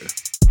remember?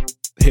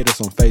 Hit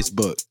us on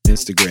Facebook,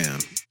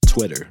 Instagram,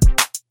 Twitter,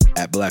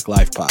 at Black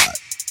Life Pod.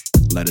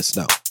 Let us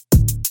know.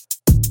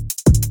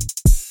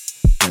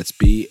 That's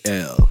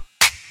BLACLIFEPOD.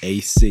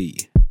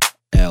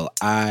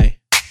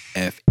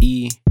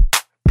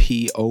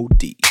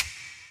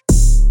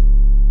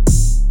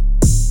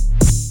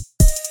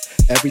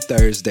 Every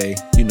Thursday,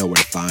 you know where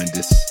to find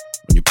us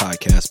on your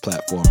podcast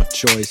platform of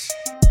choice.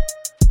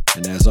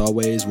 And as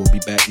always, we'll be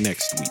back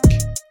next week.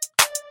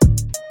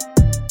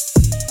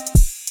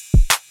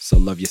 So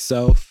love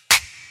yourself,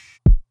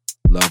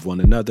 love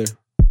one another.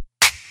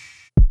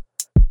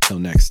 Till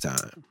next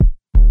time.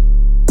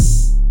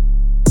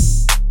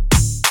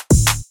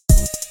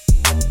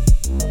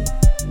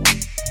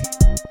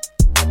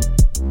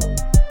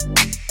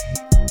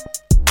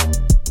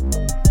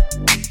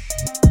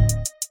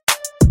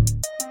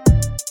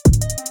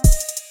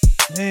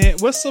 Man,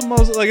 what's the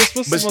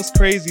most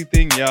crazy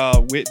thing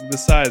y'all witnessed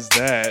besides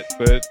that?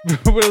 But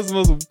what is the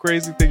most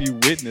crazy thing you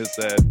witnessed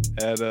at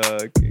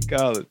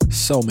college?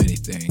 So many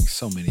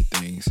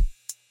things.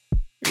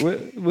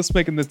 What's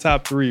making the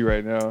top 3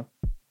 right now?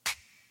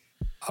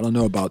 I don't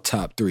know about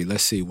top 3.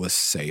 Let's see what's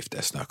safe.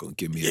 That's not going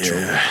to give me a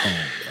trouble at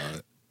home,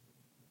 dog.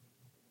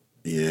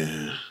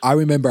 Yeah. I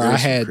remember I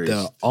There's had some crazy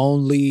the stuff.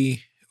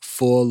 only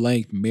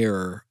full-length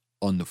mirror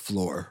on the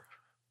floor.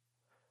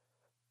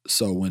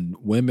 So when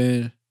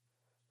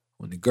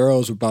the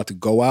girls were about to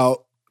go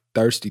out,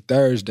 Thirsty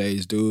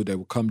Thursdays, dude, they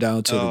would come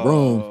down to the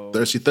room.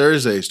 Thirsty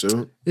Thursdays,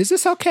 dude. Is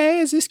this okay?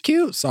 Is this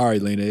cute? Sorry,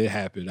 Lena, it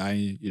happened. I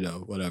ain't,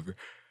 whatever.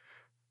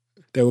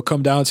 They would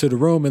come down to the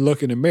room and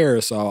look in the mirror.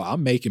 So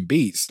I'm making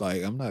beats.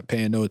 Like, I'm not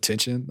paying no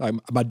attention. Like,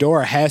 my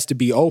door has to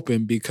be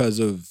open because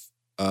of,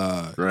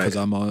 because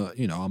I'm I'm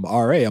an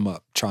RA. I'm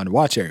trying to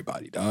watch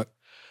everybody, dog.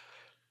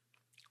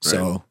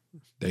 So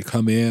they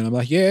come in. I'm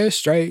like, yeah, it's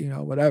straight,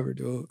 whatever,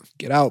 dude.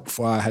 Get out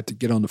before I have to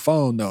get on the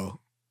phone, though.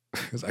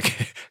 Because I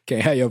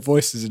can't have your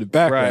voices in the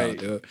background,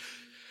 dude.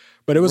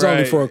 But it was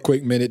only for a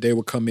quick minute they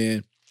would come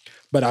in.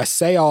 But I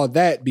say all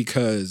that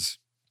because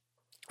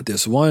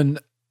this one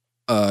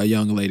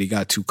young lady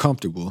got too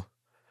comfortable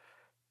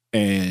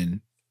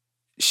and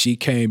she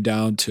came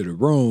down to the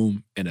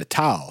room in a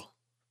towel.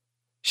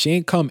 She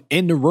ain't come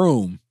in the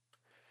room,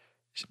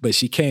 but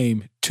she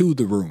came to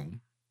the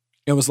room.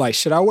 It was like,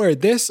 should I wear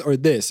this or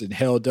this? And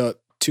held up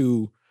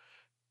to,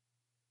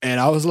 and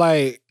I was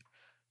like,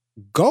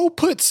 go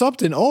put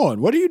something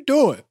on. What are you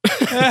doing?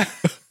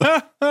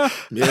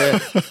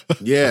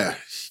 Yeah,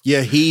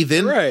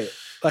 heathen. Right.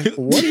 Like,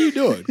 what are you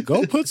doing?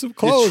 Go put some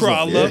clothes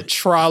on. Yeah.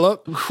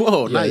 Trollop.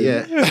 Whoa, not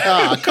yet.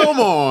 Come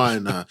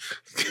on.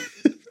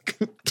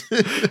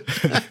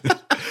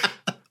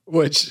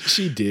 Which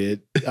she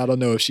did. I don't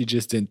know if she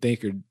just didn't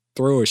think her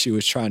through or she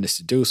was trying to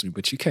seduce me,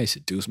 but you can't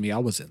seduce me. I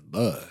was in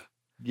love.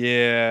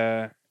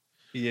 Yeah.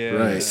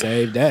 Right.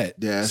 Save that.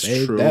 Yeah, that's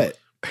Save true. that.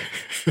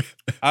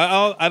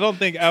 I don't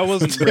think I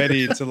wasn't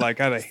ready to like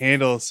how to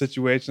handle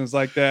situations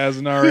like that as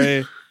an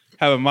RA.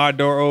 Having my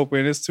door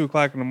open, it's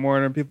 2:00 in the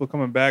morning, people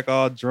coming back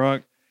all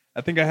drunk.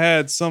 I think I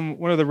had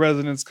one of the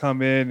residents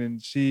come in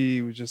and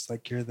she was just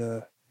like, You're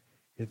the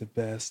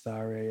best RA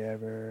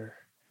ever.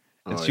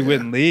 And she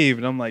wouldn't leave.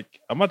 And I'm like,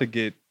 I'm about to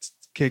get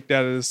kicked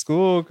out of the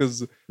school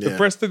because the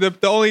first thing,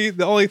 the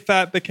only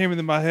thought that came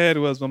into my head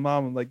was my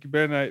mom was like, you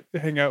better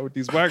not hang out with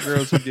these white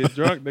girls who get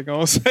drunk. They're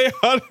gonna say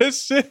all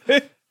this shit.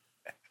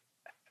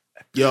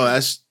 Yo, I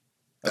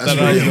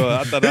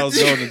thought I was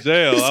going to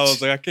jail. I was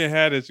like, I can't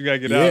have this. You gotta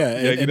get out.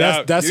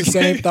 Yeah, that's the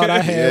same thought I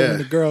had when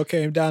the girl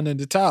came down in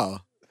the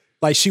towel.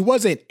 Like she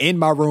wasn't in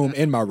my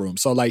room,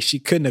 so like she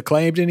couldn't have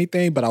claimed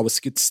anything, but I was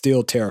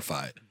still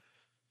terrified.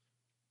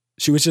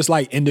 She was just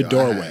like in the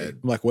doorway. I'm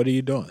like, what are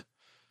you doing?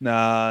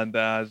 Nah,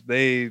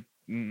 they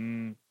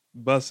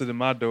busted in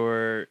my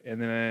door, and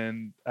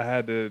then I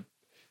had to.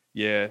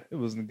 Yeah, it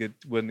wasn't a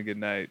good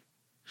night.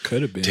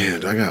 Could have been.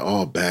 Damn, I got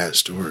all bad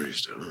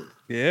stories, though.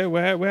 Yeah,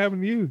 what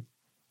happened to you?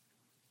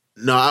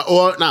 No,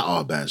 not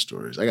all bad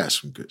stories. I got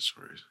some good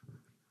stories.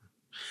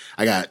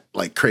 I got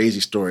like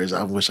crazy stories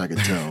I wish I could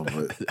tell,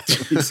 but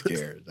I'm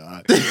scared,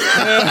 dog.